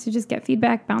writers to just get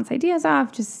feedback, bounce ideas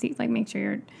off, just see, like make sure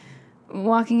you're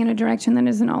walking in a direction that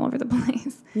isn't all over the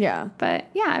place. Yeah. But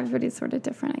yeah, everybody's sort of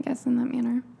different, I guess, in that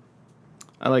manner.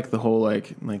 I like the whole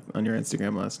like on your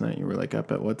Instagram last night. You were like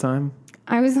up at what time?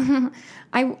 I was,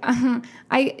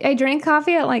 I drank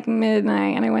coffee at like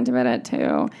midnight and I went to bed at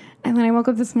 2. And then I woke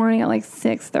up this morning at like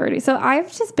 6:30. So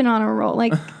I've just been on a roll.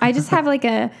 Like I just have like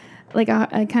a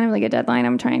kind of like a deadline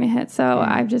I'm trying to hit. So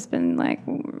I've just been like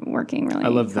working really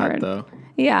hard. I love that though.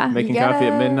 Yeah. Making coffee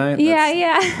at midnight?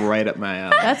 Yeah. Right up my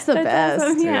alley. That's the best.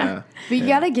 Awesome, Yeah. But you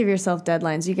got to give yourself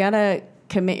deadlines. You got to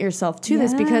commit yourself to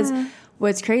this, because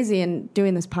what's crazy in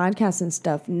doing this podcast and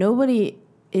stuff, nobody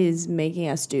is making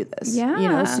us do this. Yeah. You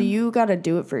know, so you got to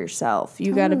do it for yourself.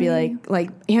 You got to be like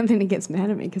Anthony gets mad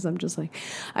at me because I'm just like,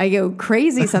 I go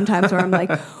crazy sometimes where I'm like,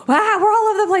 wow, we're all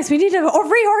over the place. We need to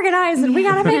reorganize and we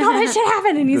got to make all this shit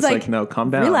happen. And he's like, no, calm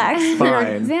down. Relax.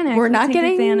 Fine. Xanax. We're not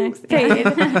getting Xanax.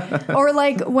 paid. Or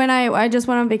like when I just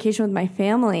went on vacation with my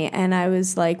family and I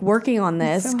was like working on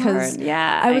this because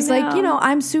I was like, you know,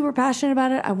 I'm super passionate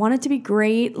about it. I want it to be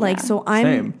great. Like, so I'm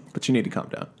Same, but you need to calm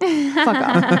down. fuck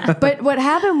off. But what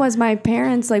happened was my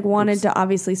parents like wanted to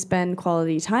obviously spend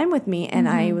quality time with me, and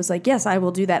I was like, yes, I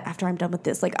will do that after I'm done with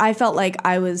this. Like I felt like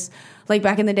I was like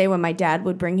back in the day when my dad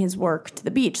would bring his work to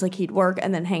the beach, like he'd work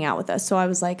and then hang out with us. So I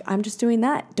was like, I'm just doing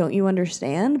that. Don't you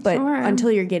understand? But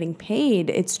until you're getting paid,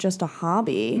 it's just a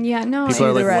hobby. Yeah, no. People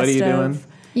are like, what are you doing?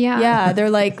 Yeah. They're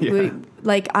like,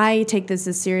 like I take this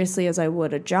as seriously as I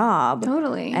would a job.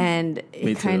 Totally. And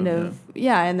it kind of,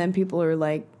 and then people are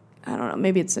like, I don't know,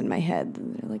 maybe it's in my head.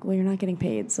 They're like, well, you're not getting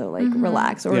paid, so like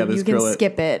relax, or you can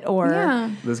skip it,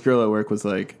 or this girl at work was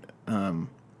like,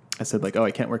 I said like, oh, I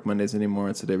can't work Mondays anymore.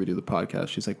 It's the day we do the podcast.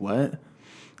 She's like, what? And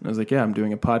I was like, yeah, I'm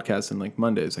doing a podcast and like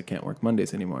Mondays. I can't work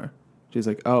Mondays anymore. She's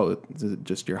like, oh, is it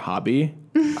just your hobby?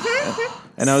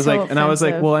 And I was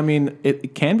like, well, I mean,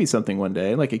 it can be something one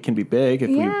day. Like it can be big if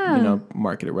we,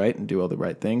 market it right and do all the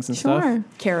right things and stuff.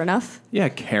 Care enough. Yeah,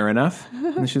 care enough.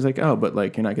 And she's like, oh, but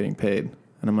like you're not getting paid.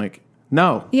 And I'm like,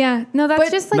 no. Yeah, no,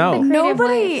 that's just like the creative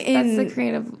nobody life. in That's the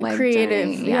creative life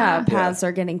journey. paths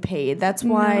are getting paid. That's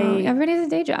why everybody has a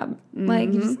day job.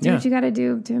 Like you just do what you got to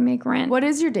do to make rent. What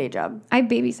is your day job? I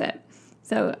babysit.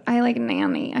 So I like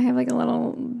nanny. I have like a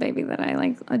little baby that I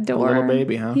like adore. A little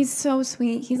baby, huh? He's so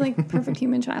sweet. He's like perfect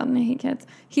human child, and I hate kids.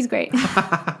 He's great.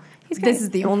 He's great. This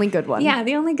is the only good one. Yeah,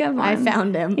 the only good one. I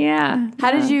found him. Yeah. How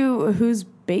did you? Whose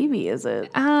baby is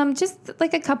it? Just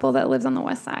like a couple that lives on the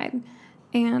west side.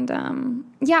 And,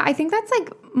 I think that's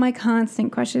like my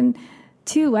constant question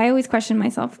too. I always question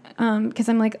myself, cause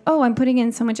I'm like, oh, I'm putting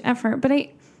in so much effort, but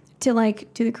to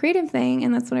like do the creative thing.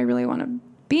 And that's what I really want to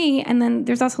be. And then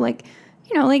there's also like,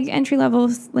 like entry level,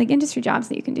 like industry jobs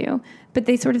that you can do, but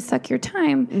they sort of suck your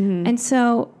time. Mm-hmm. And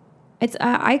so it's,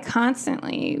 I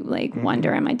constantly like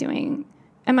wonder, am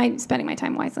I spending my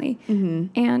time wisely?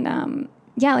 Mm-hmm. And,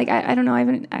 like, I don't know.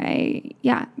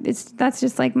 That's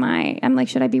just like I'm like,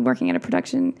 should I be working at a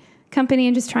production company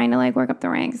and just trying to like work up the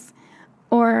ranks?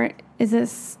 Or is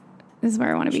this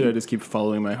where I want to be? Should I just keep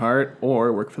following my heart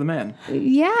or work for the man?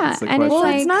 Yeah. And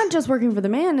it's not just working for the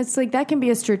man. It's like that can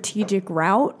be a strategic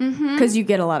route because you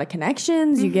get a lot of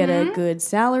connections, you get a good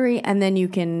salary, and then you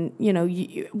can,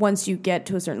 once you get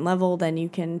to a certain level, then you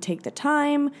can take the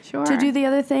time to do the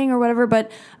other thing or whatever.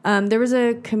 But there was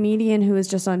a comedian who was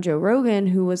just on Joe Rogan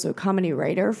who was a comedy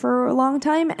writer for a long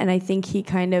time. And I think he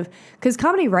because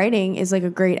comedy writing is like a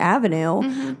great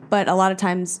avenue, but a lot of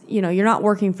times, you're not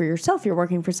working for yourself, you're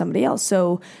working for somebody else.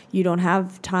 So you don't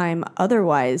have time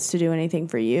otherwise to do anything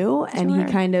for you. And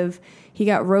he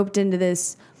got roped into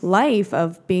this life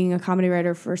of being a comedy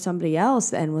writer for somebody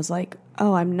else and was like,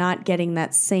 oh, I'm not getting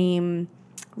that same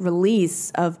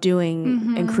release of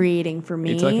doing and creating for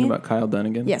me. Are you talking about Kyle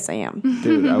Dunnigan? Yes, I am.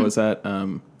 Dude, I was at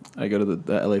I go to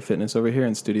the LA Fitness over here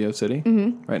in Studio City,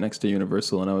 right next to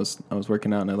Universal, and I was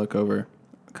working out and I look over,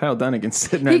 Kyle Dunnigan's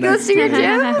sitting right next to me. He goes to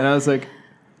your gym? And I was like,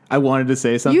 I wanted to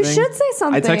say something. You should say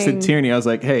something. I texted Tierney. I was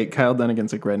like, hey, Kyle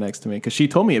Dunnigan's like right next to me because she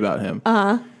told me about him.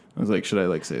 I was like, should I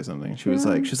like say something? She's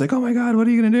like, oh my God, what are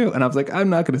you going to do? And I was like, I'm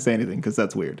not going to say anything because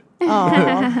that's weird.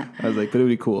 I was like, but it would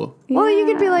be cool. Well, you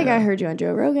could be like, I heard you on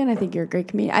Joe Rogan. I think you're a great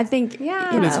comedian. I think,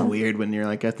 It's weird when you're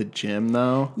like at the gym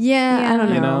though. Yeah. I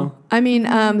don't know. I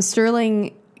mean,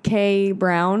 Sterling K.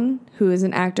 Brown, who is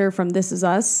an actor from This Is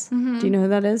Us. Do you know who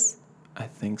that is? I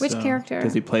think Which so. Which character?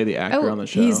 Does he play the actor on the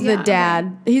show? He's the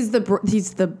dad. Okay. He's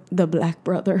the black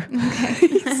brother. Okay.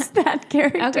 He's that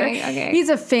character. Okay. He's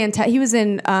a fantastic. He was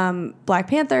in Black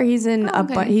Panther. He's in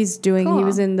he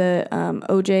was in the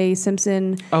O.J.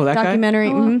 Simpson documentary.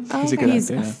 Guy? He's a good He's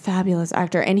actor, a fabulous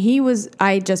actor. And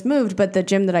I just moved, but the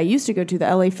gym that I used to go to,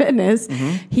 the LA Fitness,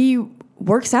 he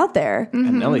works out there.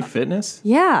 At LA Fitness?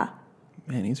 Yeah.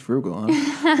 Man, he's frugal, huh?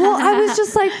 Well, I was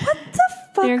just like, what the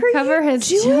fuck? fuck Their are cover you has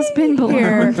doing just been blown.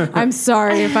 here? I'm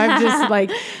sorry if I'm just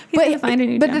like, gonna find a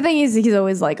new but job. the thing is, he's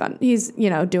always like he's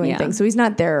doing Yeah. things, so he's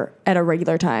not there at a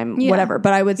regular time, Yeah. whatever.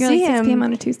 But I would You're see like 6 him. p.m.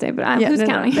 on a Tuesday, but who's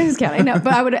counting? Who's counting? No,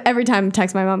 but I would every time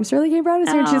text my mom, Shirley K. Brown is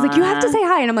here, and she's like, you have to say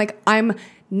hi, and I'm like, I'm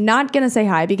not gonna say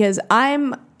hi because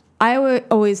I would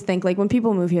always think like when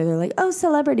people move here, they're like, oh,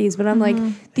 celebrities, but I'm like,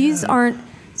 these aren't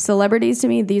celebrities to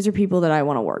me. These are people that I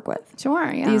want to work with.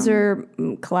 Sure, yeah. These are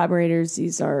collaborators.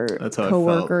 These are That's how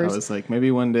coworkers. I felt. I was like,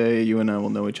 maybe one day you and I will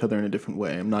know each other in a different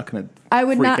way. I'm not going to I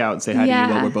would freak not- out and say hi to Yeah.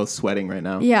 you while we're both sweating right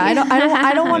now. Yeah,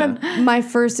 I don't want to. My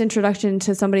first introduction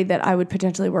to somebody that I would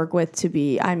potentially work with to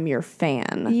be, I'm your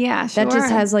fan. Yeah, That just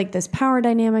sure. has like this power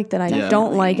dynamic that I Yeah.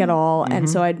 don't like at all, and Mm-hmm.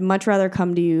 so I'd much rather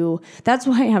come to you. That's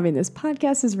why having this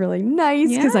podcast is really nice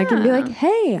because I can be Yeah. like,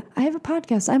 hey, I have a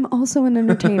podcast. I'm also an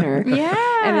entertainer. Yeah.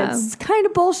 and it's kind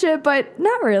of bullshit, but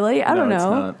not really. I don't No, it's know.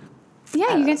 not.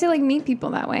 Yeah, you get to like meet people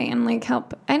that way and like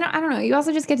help. I don't know. You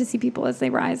also just get to see people as they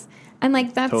rise, and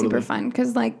like that's Totally. super fun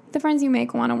because like the friends you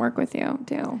make want to work with you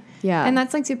too. Yeah. and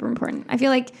that's like super important. I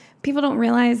feel like people don't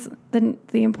realize the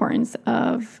importance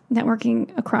of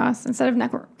networking across instead of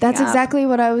networking. That's up. exactly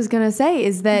what I was gonna say.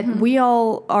 Is that Mm-hmm. we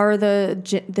all are the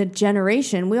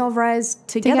generation. We all rise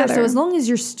together. So Together. as long as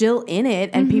you're still in it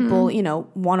and people,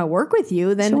 want to work with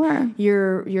you, then Sure.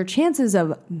 your chances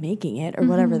of making it or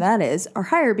whatever that is are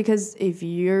higher. Because if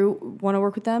you want to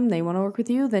work with them, they want to work with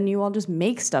you, then you all just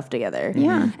make stuff together.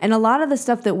 Yeah. And a lot of the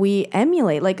stuff that we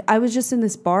emulate, like I was just in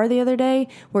this bar the other day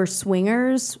where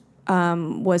Swingers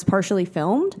was partially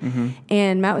filmed,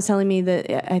 and Matt was telling me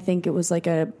that I think it was like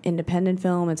a independent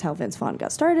film. It's how Vince Vaughn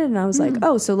got started, and I was like,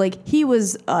 oh, so like he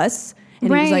was us,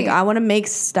 and he was like, Right. I want to make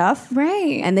stuff,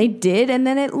 Right. And they did, and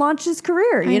then it launched his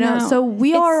career, you know. know. So we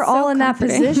It's are so all in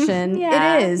comforting. that position.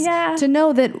 Yeah, It is yeah. to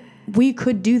know that we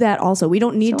could do that also. We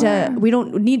don't need Sure. to. We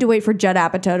don't need to wait for Judd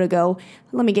Apatow to go.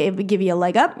 Let me give you a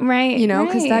leg up, Right,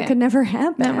 because that right. could never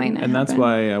happen. That might not And that's happen.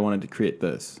 why I wanted to create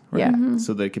this, right? Yeah.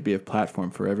 So that it could be a platform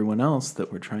for everyone else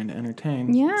that we're trying to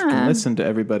entertain. Yeah. Can listen to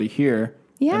everybody here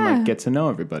and Yeah. like get to know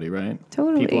everybody, right?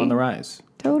 Totally. People on the rise.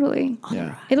 Totally.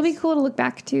 Yeah. It'll be cool to look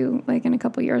back to like in a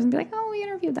couple years and be like, oh, we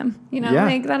interviewed them. Yeah.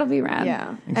 Like that'll be rad.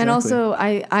 Yeah. Exactly. And also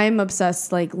I'm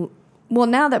obsessed well,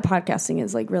 now that podcasting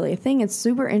is like really a thing, it's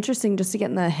super interesting just to get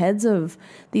in the heads of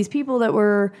these people that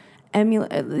we're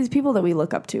these people that we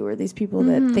look up to, or these people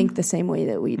that think the same way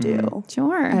that we do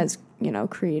Sure. as,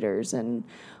 creators and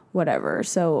whatever.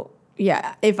 So,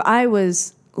 yeah, if I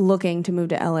was looking to move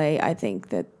to LA, I think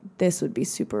that this would be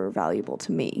super valuable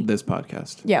to me. This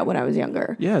podcast. Yeah, when I was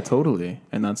younger. Yeah, totally.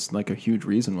 And that's like a huge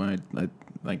reason why I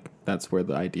like that's where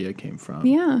the idea came from.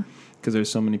 Yeah. Because there's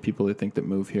so many people that think that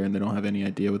move here and they don't have any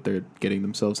idea what they're getting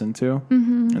themselves into,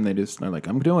 and they just are like,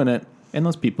 "I'm doing it," and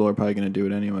those people are probably going to do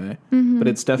it anyway. But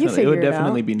it's definitely it would figure it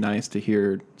definitely out. be nice to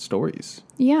hear stories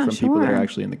Yeah, from people that are sure.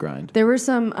 actually in the grind. There were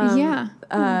some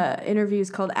interviews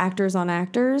called Actors on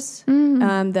Actors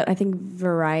that I think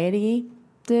Variety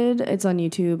did. It's on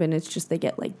YouTube, and it's just they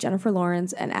get like Jennifer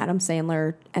Lawrence and Adam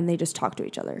Sandler, and they just talk to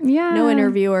each other. Yeah. No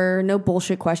interviewer, no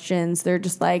bullshit questions. They're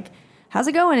just like, how's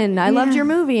it going? And I loved your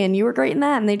movie, and you were great in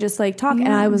that. And they just like talk.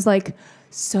 And I was like,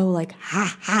 so like,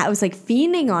 I was like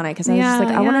fiending on it because I was just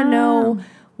like, I want to know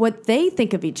what they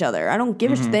think of each other. I don't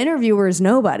give a shit. The interviewer is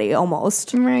nobody,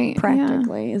 almost. Right.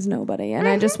 Practically is nobody. And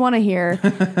I just want to hear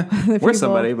the We're people-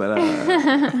 somebody, but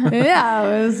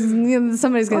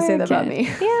somebody's going to say that about me.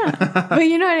 Yeah. But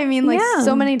you know what I mean? Like Yeah.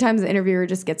 so many times the interviewer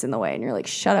just gets in the way and you're like,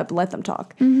 shut up, let them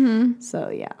talk. So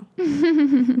yeah.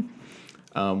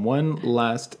 one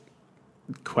last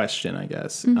question, I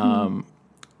guess.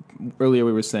 Earlier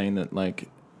we were saying that like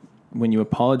when you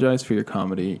apologize for your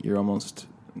comedy, you're almost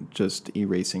just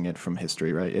erasing it from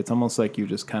history, right? It's almost like you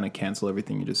just kind of cancel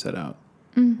everything you just set out,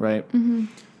 right?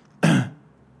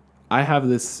 I have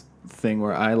this thing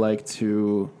where I like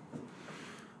to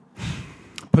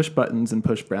push buttons and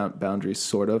push boundaries,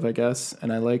 sort of, I guess.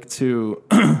 And I like to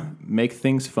make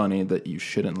things funny that you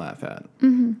shouldn't laugh at.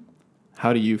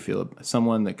 How do you feel?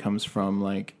 Someone that comes from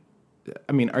like,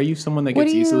 I mean, are you someone that What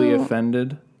gets do easily you-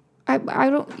 offended? I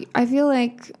don't. I feel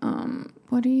like.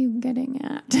 What are you getting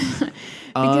at?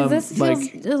 Because this feels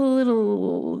like- a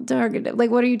little targeted. Like,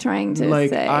 what are you trying to Like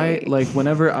say?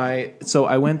 whenever I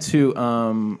went to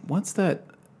what's the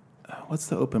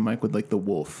open mic with like the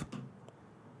wolf?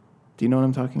 Do you know what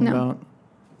I'm talking No. about?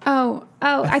 Oh,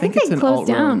 I think it's they an closed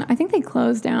alt room. down. I think they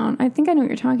closed down. I think I know what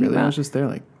you're talking Really? I about. was just there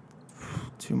like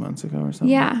 2 months ago or something.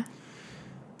 Yeah.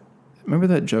 Remember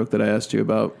that joke that I asked you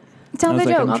about? Tell I me was a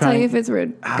like, joke. I'm I'll tell trying- you if it's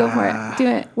rude. Go for it. Do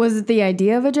it. Was it the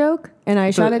idea of a joke and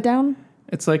I shot it down?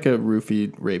 It's like a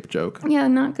roofie rape joke. Yeah,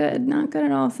 not good. Not good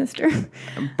at all, sister.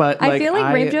 But I feel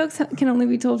like rape jokes can only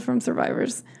be told from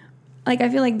survivors. Like, I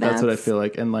feel like that's what I feel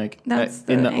like. And like that's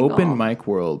in the angle. open mic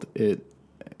world,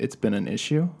 it's been an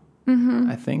issue,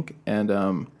 I think.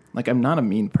 And like, I'm not a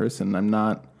mean person. I'm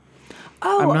not.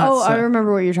 I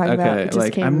remember what you're talking about. It just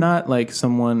like came. I'm not like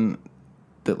someone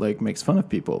that like makes fun of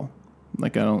people.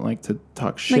 Like, I don't like to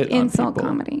talk shit like on insult people.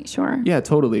 comedy, sure. Yeah,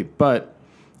 totally. But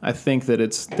I think that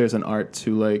there's an art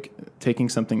to like taking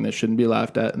something that shouldn't be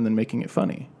laughed at and then making it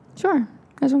funny. Sure.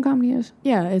 That's what comedy is.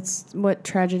 Yeah, it's what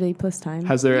tragedy plus time.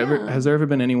 Has there ever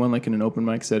been anyone like in an open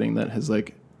mic setting that has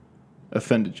like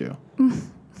offended you?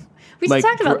 We like,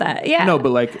 just talked about that. Yeah. No,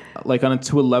 but like on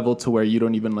to a level to where you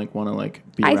don't even like want to like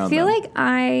be around I feel them. like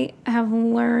I have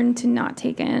learned to not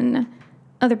take in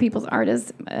other people's art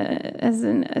as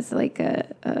like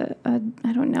a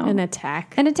I don't know, An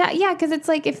attack. Yeah, because it's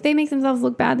like if they make themselves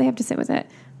look bad, they have to sit with it.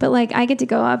 But like I get to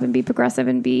go up and be progressive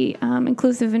and be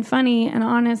inclusive and funny and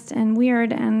honest and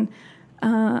weird and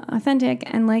authentic,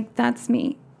 and like that's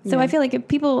me. So I feel like if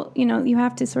people, you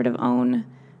have to sort of own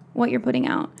what you're putting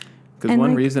out. Because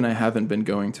one reason I haven't been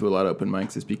going to a lot of open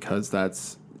mics is because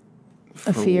that's,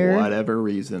 for fear? whatever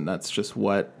reason, that's just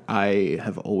what I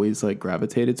have always like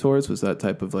gravitated towards, was that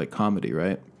type of like comedy,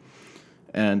 right?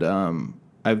 And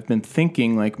I've been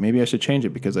thinking like maybe I should change it,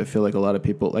 because I feel like a lot of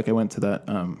people, like I went to that,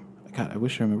 God, I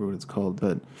wish I remember what it's called,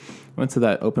 but I went to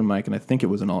that open mic and I think it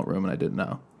was an alt room and I didn't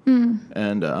know.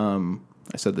 And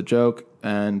I said the joke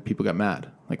and people got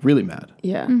mad, like really mad.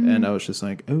 Yeah. And I was just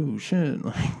like, oh shit,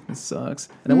 like this sucks.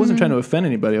 And I wasn't trying to offend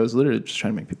anybody. I was literally just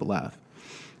trying to make people laugh.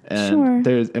 And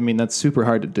that's super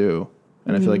hard to do.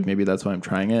 And I feel like maybe that's why I'm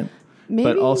trying it. Maybe.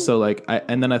 But also like,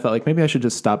 and then I thought like, maybe I should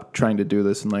just stop trying to do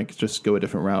this and like just go a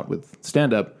different route with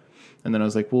stand up. And then I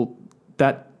was like, well,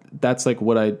 that's like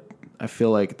what I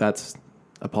feel like that's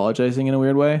apologizing in a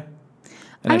weird way.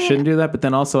 And I shouldn't do that, but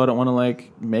then also I don't want to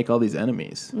like make all these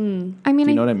enemies. I mean, do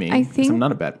you know what I mean? I 'Cause think I'm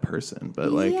not a bad person,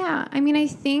 but like, yeah. I mean, I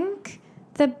think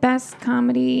the best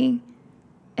comedy,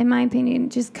 in my opinion,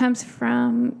 just comes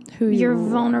from your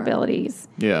vulnerabilities.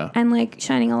 Yeah. And like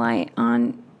shining a light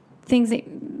on things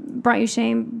that brought you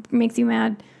shame, makes you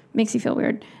mad, makes you feel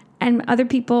weird. And other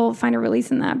people find a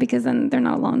release in that because then they're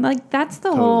not alone. Like that's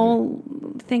the whole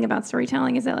thing about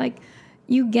storytelling, is that like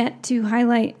you get to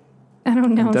highlight, I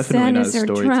don't know, sadness or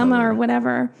trauma or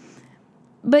whatever.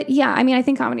 But yeah, I mean, I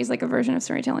think comedy is like a version of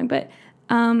storytelling, but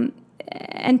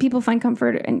and people find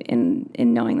comfort in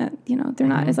knowing that, they're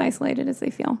not as isolated as they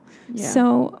feel. Yeah.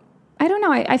 So I don't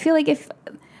know. I feel like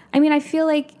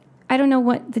I don't know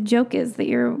what the joke is that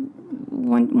you're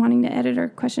wanting to edit or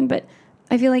question, but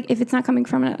I feel like if it's not coming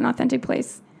from an authentic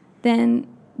place, then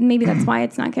maybe that's why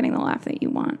it's not getting the laugh that you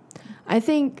want. I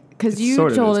think because you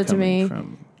told it to me,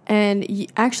 and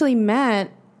actually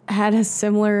Matt had a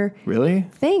similar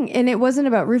thing, and it wasn't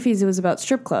about roofies, it was about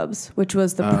strip clubs, which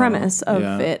was the premise of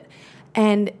it.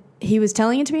 And he was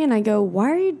telling it to me, and I go,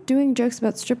 why are you doing jokes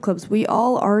about strip clubs? We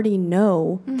all already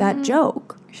know that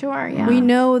joke. Sure, yeah. We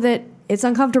know that it's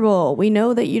uncomfortable. We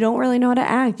know that you don't really know how to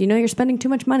act. You're spending too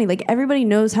much money. Like, everybody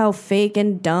knows how fake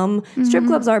and dumb strip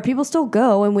clubs are. People still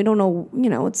go, and we don't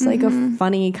know, it's like a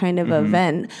funny kind of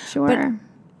event. Sure.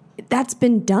 But that's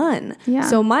been done. Yeah.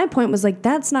 So my point was like,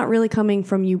 that's not really coming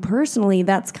from you personally.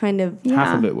 That's kind of...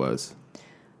 Half of it was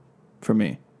for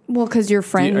me. Well, because your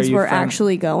friends were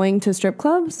actually going to strip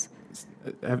clubs?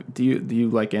 Do you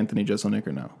like Anthony Jeselnik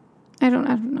or no? I don't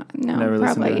know. No, never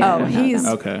probably. Listened to he's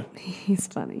okay. He's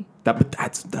funny. But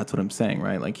that's what I'm saying,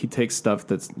 right? Like, he takes stuff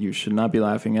that you should not be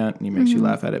laughing at, and he makes you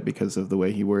laugh at it because of the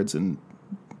way he words, and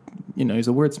he's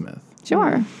a wordsmith.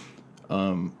 Sure.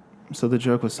 So the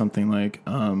joke was something like,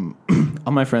 all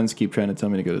my friends keep trying to tell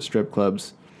me to go to strip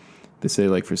clubs. They say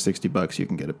like for $60 you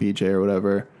can get a PJ or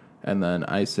whatever, and then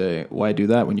I say, why do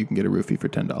that when you can get a roofie for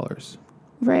 $10?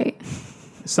 Right.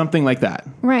 Something like that.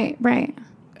 Right.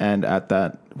 And at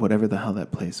that, whatever the hell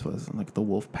that place was, like the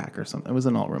Wolf Pack or something. It was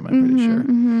an alt room, I'm pretty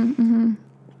sure.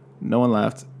 No one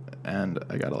laughed, and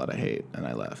I got a lot of hate, and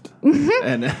I left.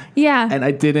 And yeah. And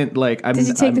I didn't like. Did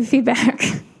you take the feedback?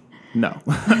 No,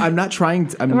 I'm not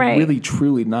trying. I'm really,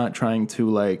 truly not trying to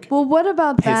like. Well, what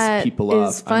about piss that people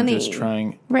is off. funny I'm just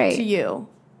trying to you?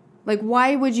 Like,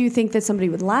 why would you think that somebody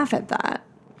would laugh at that?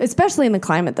 Especially in the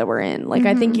climate that we're in. Like,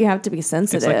 I think you have to be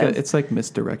sensitive. It's like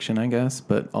misdirection, I guess,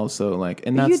 but also like,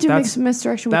 and you do mix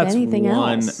misdirection with anything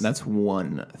else. That's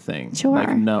one thing. Sure.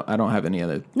 Like, no, I don't have any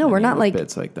other. No, we're not like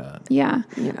bits like that. Yeah.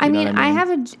 I mean, I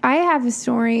have a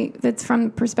story that's from the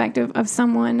perspective of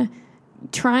someone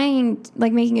trying,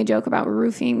 like, making a joke about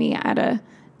roofing me at a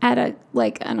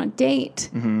like on a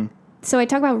date. So I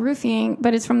talk about roofing,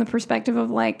 but it's from the perspective of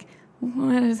like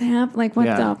what has happened? Like, what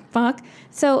Yeah. the fuck?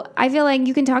 So I feel like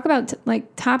you can talk about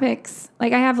like topics.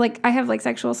 Like I have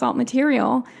sexual assault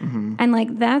material, and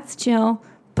like that's chill.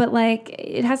 But like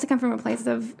it has to come from a place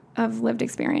of lived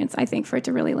experience, I think, for it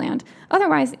to really land.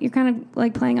 Otherwise, you're kind of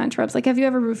like playing on tropes. Like, have you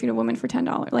ever roofied a woman for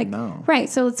 $10? Like, No. Right.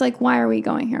 So it's like, why are we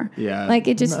going here? Yeah. Like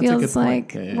it just That's a good feels point.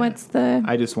 like Yeah. what's the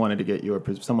I just wanted to get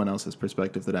someone else's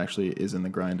perspective that actually is in the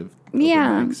grind of the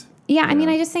yeah. weeks, Yeah. I mean,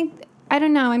 know? I just think I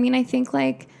don't know. I mean, I think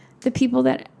like the people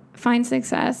that find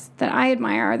success that I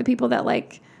admire are the people that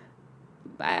like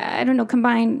I don't know,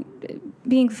 combine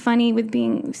being funny with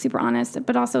being super honest,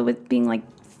 but also with being like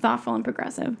thoughtful and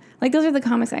progressive. Like those are the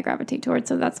comics I gravitate towards,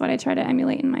 so that's what I try to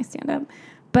emulate in my stand-up.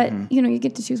 But you know, you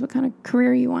get to choose what kind of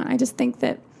career you want. I just think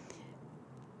that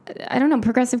I don't know,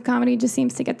 progressive comedy just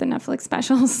seems to get the Netflix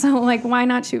specials, so like why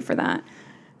not shoot for that?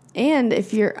 And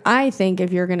I think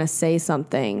if you're gonna say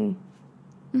something,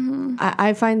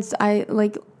 I find I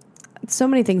like so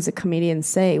many things that comedians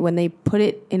say when they put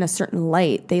it in a certain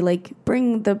light, they like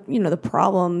bring the the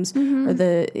problems or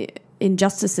the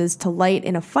injustices to light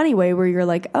in a funny way where you're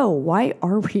like, oh, why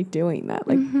are we doing that?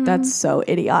 Like that's so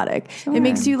idiotic. Sure. It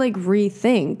makes you like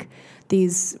rethink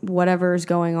these whatever's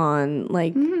going on,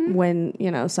 like when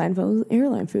Seinfeld's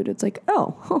airline food, it's like,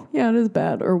 oh yeah, it is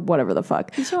bad or whatever the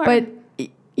fuck. Sure. But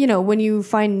when you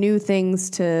find new things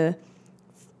to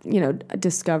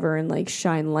discover and like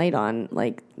shine light on,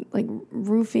 like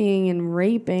roofing and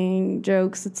raping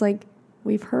jokes, it's like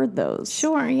we've heard those.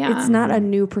 Sure, yeah. It's not a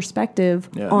new perspective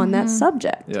on that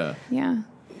subject. Yeah. Yeah.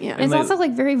 Yeah. And it's like- also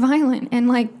like very violent and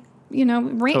like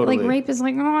rape. Totally. Like rape is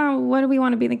like, oh, what do we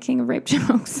want to be the king of rape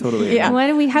jokes? Totally. Yeah. What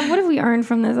have we earned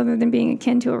from this other than being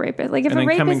akin to a rapist? Like if And a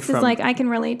then coming rapist is from- like, I can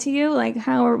relate to you, like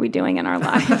how are we doing in our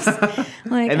lives?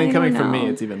 Like And then I coming don't from me,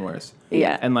 know. it's even worse.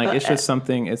 Yeah. And like it's just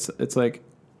something. It's like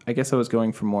I guess I was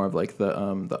going for more of like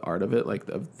the art of it, like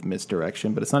the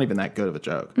misdirection, but it's not even that good of a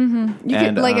joke. You can,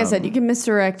 And, like I said, you can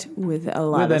misdirect with a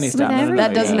lot with of any stuff. stuff. With That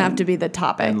doesn't everything. have to be the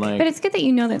topic. And like But it's good that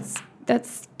you know that's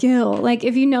skill. Like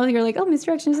if you know that you're like, oh,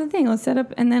 misdirection is a thing, let's set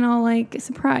up and then I'll like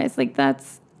surprise. Like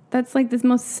that's like the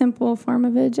most simple form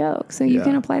of a joke. So you Yeah.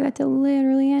 can apply that to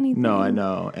literally anything. no, I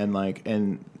know, and like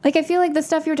Like I feel like the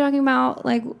stuff you're talking about,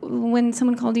 like when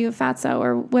someone called you a fatso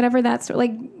or whatever that's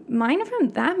like mine are from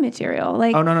that material.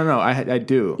 Like oh no, I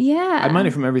do. Yeah. I mind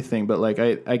it from everything, but like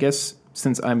I guess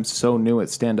since I'm so new at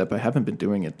stand up, I haven't been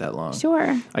doing it that long.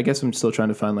 sure. I guess I'm still trying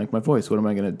to find like my voice. What am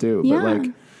I gonna do? Yeah. But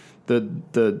like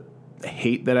the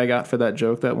hate that I got for that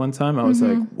joke that one time, I was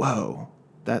like, whoa.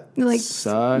 That Like,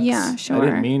 sucks. yeah, sure. I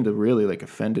didn't mean to really like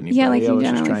offend anybody. Yeah, like, I you was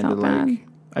just generally trying to felt like.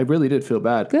 I really did feel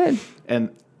bad. Good. And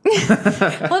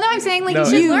Well, no, I'm saying like No, you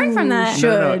should you learn from that. should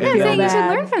No, I'm yeah. saying you should bad.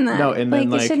 learn from that. No, and then, it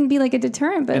like- shouldn't be like a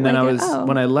deterrent. But and then like, I was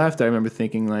when I left, I remember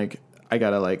thinking like I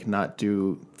gotta like not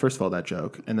do first of all that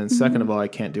joke, and then 2nd of all I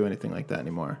can't do anything like that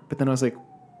anymore. But then I was like,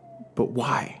 but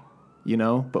why?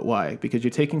 But why? Because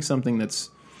you're taking something that's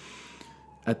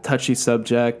a touchy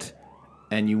subject,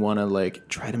 and you want to like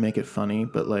try to make it funny,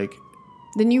 but like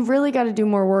then you've really got to do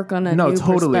more work on a new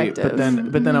totally.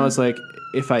 perspective. But then I was like,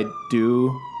 if I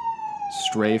do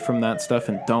stray from that stuff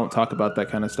and don't talk about that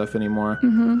kind of stuff anymore,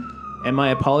 am I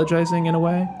apologizing in a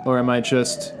way, or am I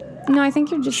just no, I think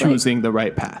you're just choosing the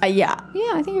right path? yeah.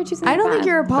 yeah, I think you're choosing. I don't the think path.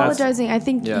 you're apologizing. I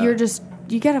think Yeah. you're just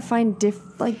you got to find better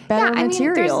Yeah, I mean,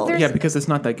 material. there's- Yeah, because it's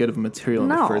not that good of material in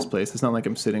No. the first place. It's not like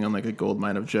I'm sitting on like a gold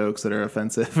mine of jokes that are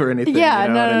offensive or anything. Yeah,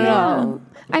 you know what I mean? no.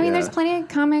 I mean, Yeah. there's plenty of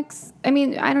comics. I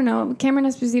mean, I don't know. Cameron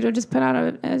Esposito just put out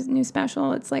a new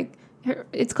special. It's like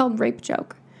it's called Rape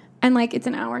Joke, and like it's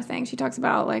an hour thing. She talks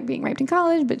about like being raped in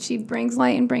college, but she brings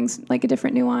light and brings like a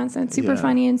different nuance, and it's super Yeah.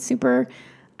 funny and super.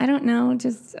 I don't know.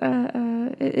 Just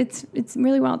it's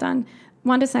really well done.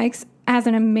 Wanda Sykes has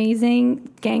an amazing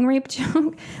gang rape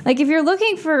joke. Like if you're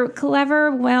looking for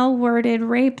clever, well-worded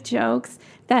rape jokes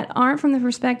that aren't from the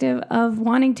perspective of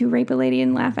wanting to rape a lady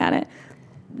and laugh at it,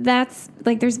 that's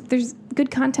like there's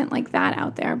good content like that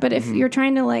out there. But if you're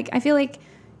trying to like, I feel like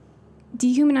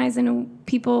dehumanize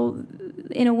people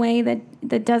in a way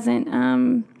that doesn't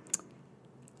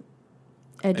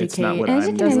Educate. It's not what Educate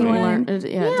I'm doesn't doing. anyone. learn.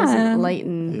 It Yeah. doesn't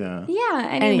lighten. Yeah.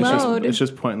 any Anything. load. It's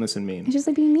just pointless and mean. It's just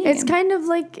like being mean. It's kind of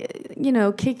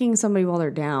like kicking somebody while they're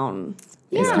down.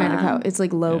 It's Yeah. kind of how it's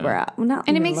like lowbrow. Well, not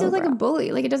and it even makes you look like a lowbrow.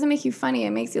 bully. Like it doesn't make you funny. It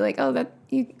makes you like, oh,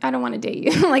 I don't want to date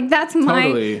you. Like that's my.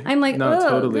 Totally. I'm like, no, ugh,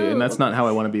 totally, ugh. and that's not how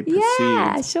I want to be perceived.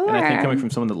 Yeah, sure. And I think coming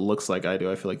from someone that looks like I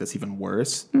do, I feel like that's even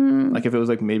worse. Like if it was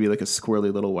like maybe like a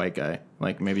squirrely little white guy,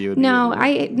 like maybe it would. No, be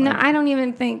I don't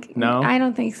even think. No? I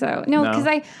don't think so. No, No? because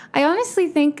I honestly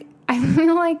think I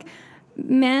feel like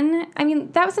men. I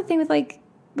mean, that was the thing with like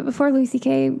before Louis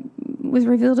C.K. was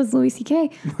revealed as Louis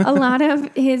C.K., a lot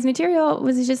of his material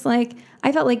was just like,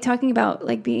 I felt like talking about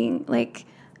like being like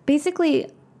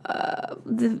basically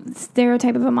the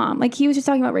stereotype of a mom. Like he was just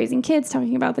talking about raising kids,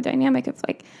 talking about the dynamic of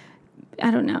like,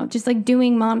 I don't know, just like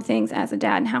doing mom things as a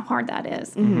dad and how hard that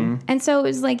is. Mm-hmm. And so it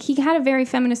was like he had a very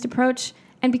feminist approach.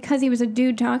 And because he was a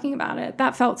dude talking about it,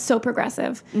 that felt so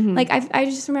progressive. Mm-hmm. Like, I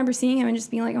just remember seeing him and just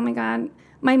being like, oh, my God,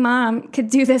 my mom could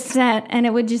do this set, and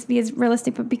it would just be as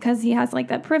realistic. But because he has, like,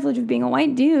 that privilege of being a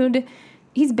white dude,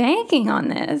 he's banking on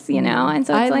this, you know? And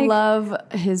so it's I love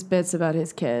his bits about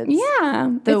his kids.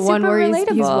 Yeah. The one where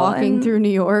he's walking through New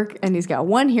York, and he's got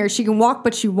one here. She can walk,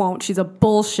 but she won't. She's a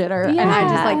bullshitter. Yeah. And I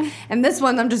just, like... And this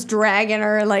one, I'm just dragging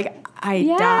her, like... I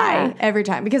die every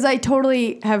time because I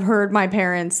totally have heard my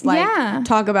parents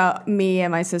talk about me and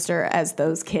my sister as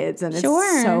those kids, and it's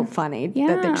so funny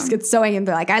that they just get sewing and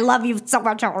they're like, "I love you so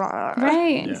much."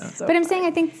 Right. Yeah. So but I'm saying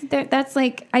I think that's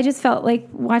like I just felt like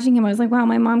watching him. I was like, wow,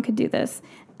 my mom could do this,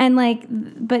 and like,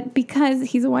 but because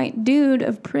he's a white dude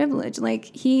of privilege,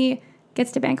 like he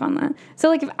gets to bank on that. So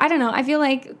like, I don't know. I feel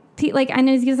like I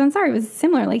know Aziz Ansari was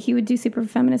similar. Like he would do super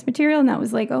feminist material, and that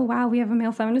was like, oh wow, we have a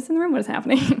male feminist in the room. What is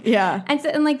happening? Yeah.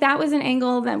 And like that was an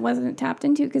angle that wasn't tapped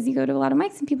into because you go to a lot of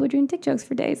mics and people are doing dick jokes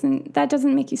for days, and that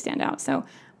doesn't make you stand out. So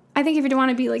I think if you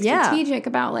want to be like strategic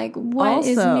about like what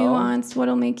is nuanced,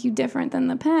 what'll make you different than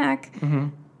the pack,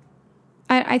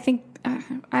 I think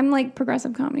I'm like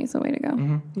progressive comedy is the way to go.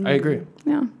 Mm-hmm. I agree.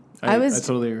 Yeah. I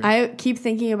totally agree. I keep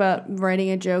thinking about writing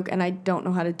a joke, and I don't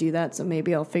know how to do that, so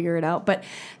maybe I'll figure it out. But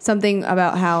something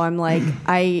about how I'm like,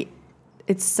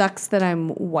 it sucks that I'm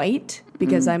white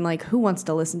because I'm like, who wants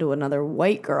to listen to another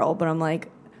white girl? But I'm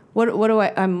like, what do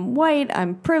I'm white,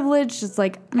 I'm privileged. It's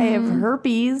like I have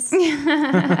herpes.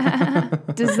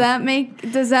 Does that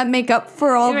make up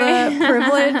for all the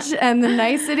privilege and the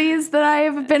niceties that I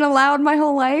have been allowed my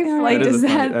whole life? Like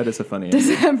that is a funny does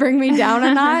that bring me down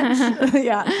a notch?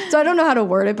 Yeah. So I don't know how to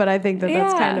word it, but I think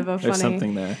that's kind of a funny. There's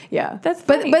something there. Yeah. That's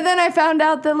funny. But then I found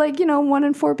out that 1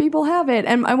 in 4 people have it,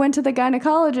 and I went to the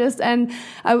gynecologist, and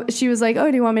she was like,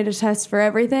 "Oh, do you want me to test for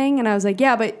everything?" And I was like,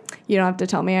 "Yeah, but you don't have to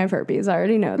tell me I have herpes. I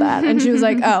already know that." And she was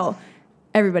like, "Oh,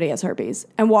 everybody has herpes,"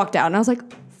 and walked out. And I was like,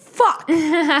 "Fuck,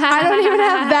 I don't even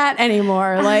have that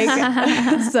anymore." Like,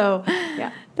 so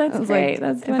yeah, that's great.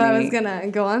 That's funny. If I was gonna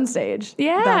go on stage,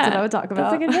 that's what I would talk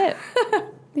about. That's a good bit.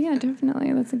 Yeah,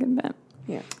 definitely. That's a good bit.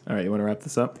 Yeah. All right, you want to wrap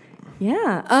this up?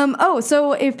 Yeah.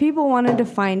 So if people wanted to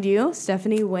find you,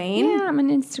 Stephanie Wayne. Yeah, I'm on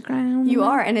Instagram. You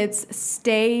are, and it's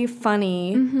Stay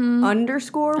Funny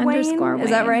 _ Wayne. Is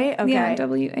that right? Okay. Yeah,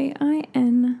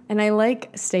 WAIN. And I like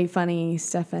Stay Funny,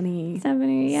 Stephanie.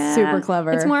 Stephanie, yeah. Super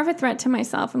clever. It's more of a threat to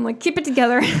myself. I'm like, keep it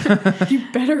together. You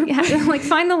better. Yeah, like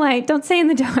find the light. Don't stay in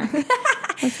the dark.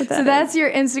 That's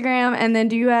your Instagram, and then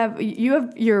do you have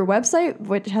your website,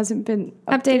 which hasn't been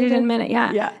updated in a minute?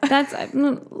 Yeah. Yeah.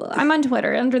 I'm on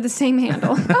Twitter under the same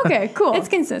handle. Okay, cool. It's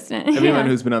consistent. Everyone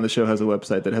who's been on the show has a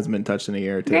website that hasn't been touched in a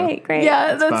year or two. Great.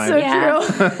 Yeah, that's fine.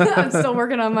 So true. I'm still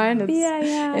working on mine. It's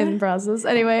in process.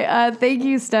 Anyway, thank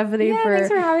you, Stephanie, thanks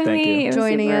for having me.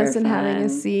 Joining us and having a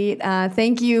seat.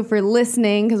 Thank you for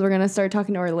listening, because we're going to start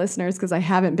talking to our listeners, because I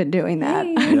haven't been doing that.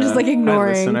 I'm just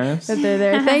ignoring that they're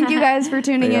there. Thank you guys for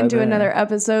tuning in to another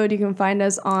episode. You can find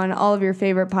us on all of your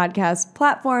favorite podcast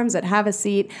platforms at Have a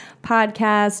Seat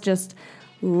Podcast. Just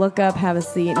look up Have a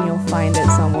Seat and you'll find it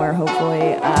somewhere, hopefully.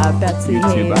 Betsy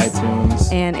YouTube, Hayes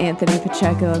iTunes. and Anthony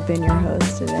Pacheco have been your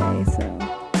hosts today. So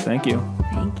thank you.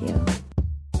 Thank you.